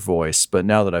sense of your voice, but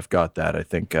now that I've got that, I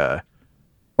think, I'm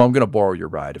going to borrow your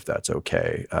ride if that's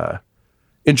okay.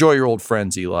 Enjoy your old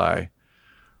friends, Eli.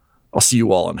 I'll see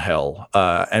you all in hell.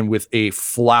 And with a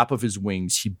flap of his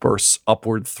wings, he bursts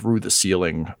upward through the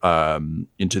ceiling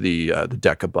into the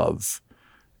deck above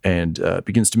and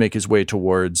begins to make his way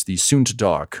towards the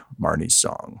soon-to-dark Marnie's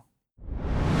Song.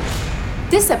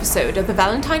 This episode of the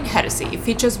Valentine Heresy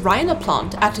features Ryan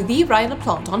LaPlante at the Ryan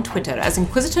LaPlante on Twitter as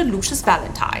Inquisitor Lucius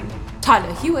Valentine,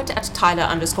 Tyler Hewitt at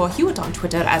Tyler_Hewitt on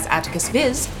Twitter as Atticus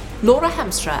Viz, Laura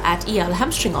Hamstra at EL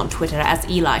Hamstring on Twitter as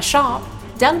Eli Sharp,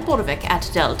 Del Borovic at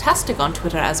Deltastic on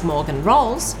Twitter as Morgan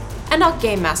Rawls, and our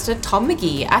Game Master Tom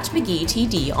McGee at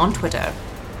McGeeTD on Twitter.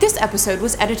 This episode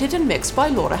was edited and mixed by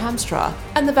Laura Hamstra,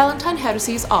 and the Valentine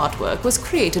Heresy's artwork was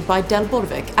created by Del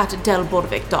Borovic at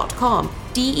delborovic.com,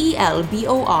 DELBOROVIC.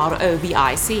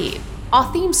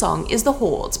 Our theme song is The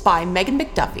Hordes by Megan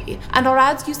McDuffie, and our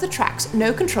ads use the tracks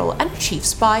No Control and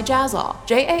Chiefs by Jazzar,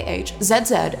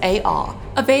 JAHZZAR,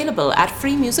 available at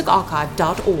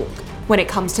freemusicarchive.org. When it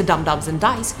comes to Dum-Dums and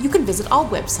Dice, you can visit our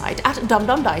website at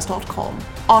dumdumdice.com.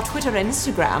 Our Twitter and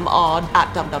Instagram are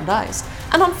at dumdumdice,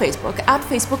 and on Facebook at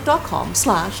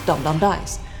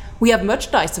facebook.com/dumdumdice. We have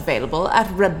merchandise available at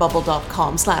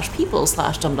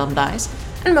redbubble.com/people/dumdumdice,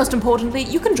 and most importantly,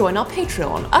 you can join our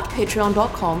Patreon at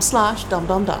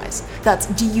patreon.com/dumdumdice. That's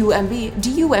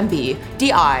DUMBDICE.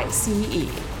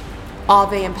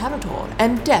 Ave Imperator,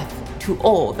 and death to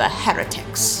all the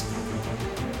heretics.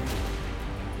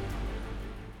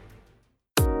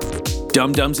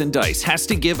 Dum-Dums and Dice has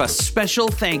to give a special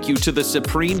thank you to the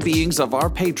supreme beings of our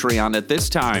Patreon at this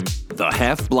time. The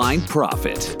Half-Blind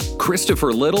Prophet,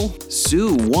 Christopher Little,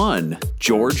 Sue One,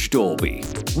 George Dolby,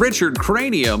 Richard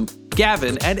Cranium,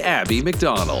 Gavin and Abby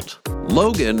McDonald,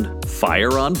 Logan,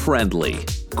 Fire Unfriendly,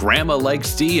 Grandma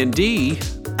Likes D&D,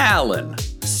 Alan,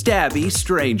 Stabby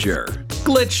Stranger,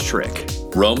 Glitch Trick,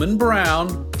 Roman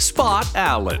Brown, Spot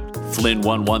Allen,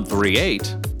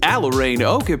 Flynn1138, Alarain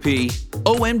Okapi,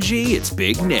 OMG, it's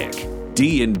Big Nick,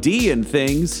 D&D and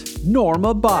Things,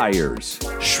 Norma Byers,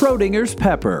 Schrodinger's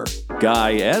Pepper,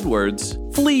 Guy Edwards,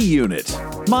 Flea Unit,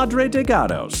 Madre de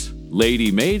Gatos,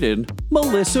 Lady Maiden,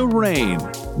 Melissa Rain,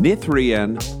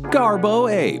 Nithrian, Garbo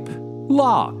Ape,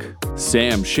 Locke,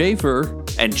 Sam Schaefer,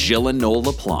 and Jill and Noel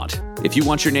LaPlante. If you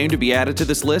want your name to be added to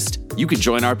this list, you can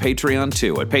join our Patreon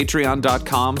too at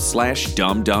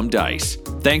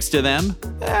patreon.com/dumdumdice. Thanks to them,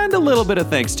 and a little bit of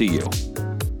thanks to you.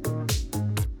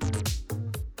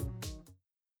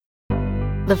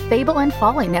 The Fable and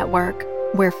Folly Network,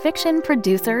 where fiction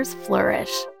producers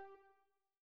flourish.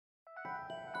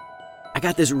 I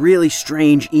got this really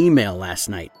strange email last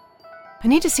night. I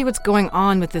need to see what's going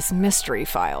on with this mystery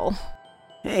file.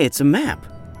 Hey, it's a map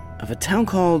of a town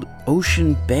called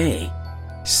Ocean Bay.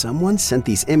 Someone sent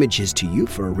these images to you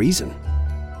for a reason.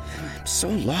 I'm so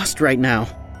lost right now.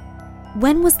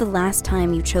 When was the last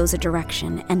time you chose a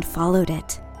direction and followed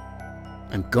it?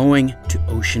 I'm going to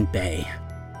Ocean Bay.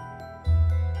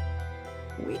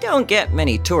 We don't get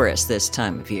many tourists this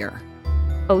time of year.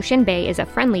 Ocean Bay is a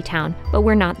friendly town, but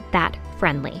we're not that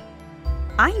friendly.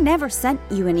 I never sent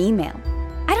you an email.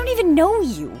 I don't even know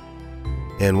you.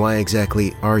 And why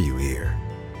exactly are you here?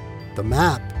 The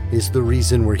map is the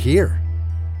reason we're here.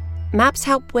 Maps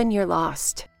help when you're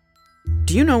lost.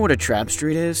 Do you know what a trap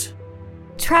street is?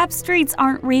 Trap streets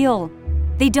aren't real.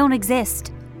 They don't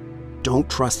exist. Don't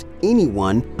trust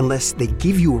anyone unless they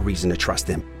give you a reason to trust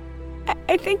them.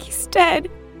 I think he's dead.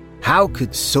 How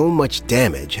could so much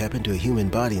damage happen to a human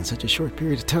body in such a short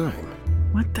period of time?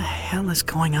 What the hell is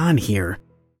going on here?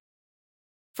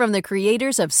 From the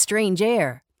creators of Strange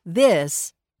Air,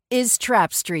 this is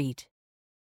Trap Street.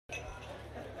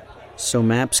 So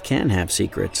maps can have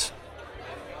secrets.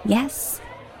 Yes.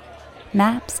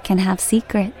 Maps can have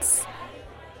secrets.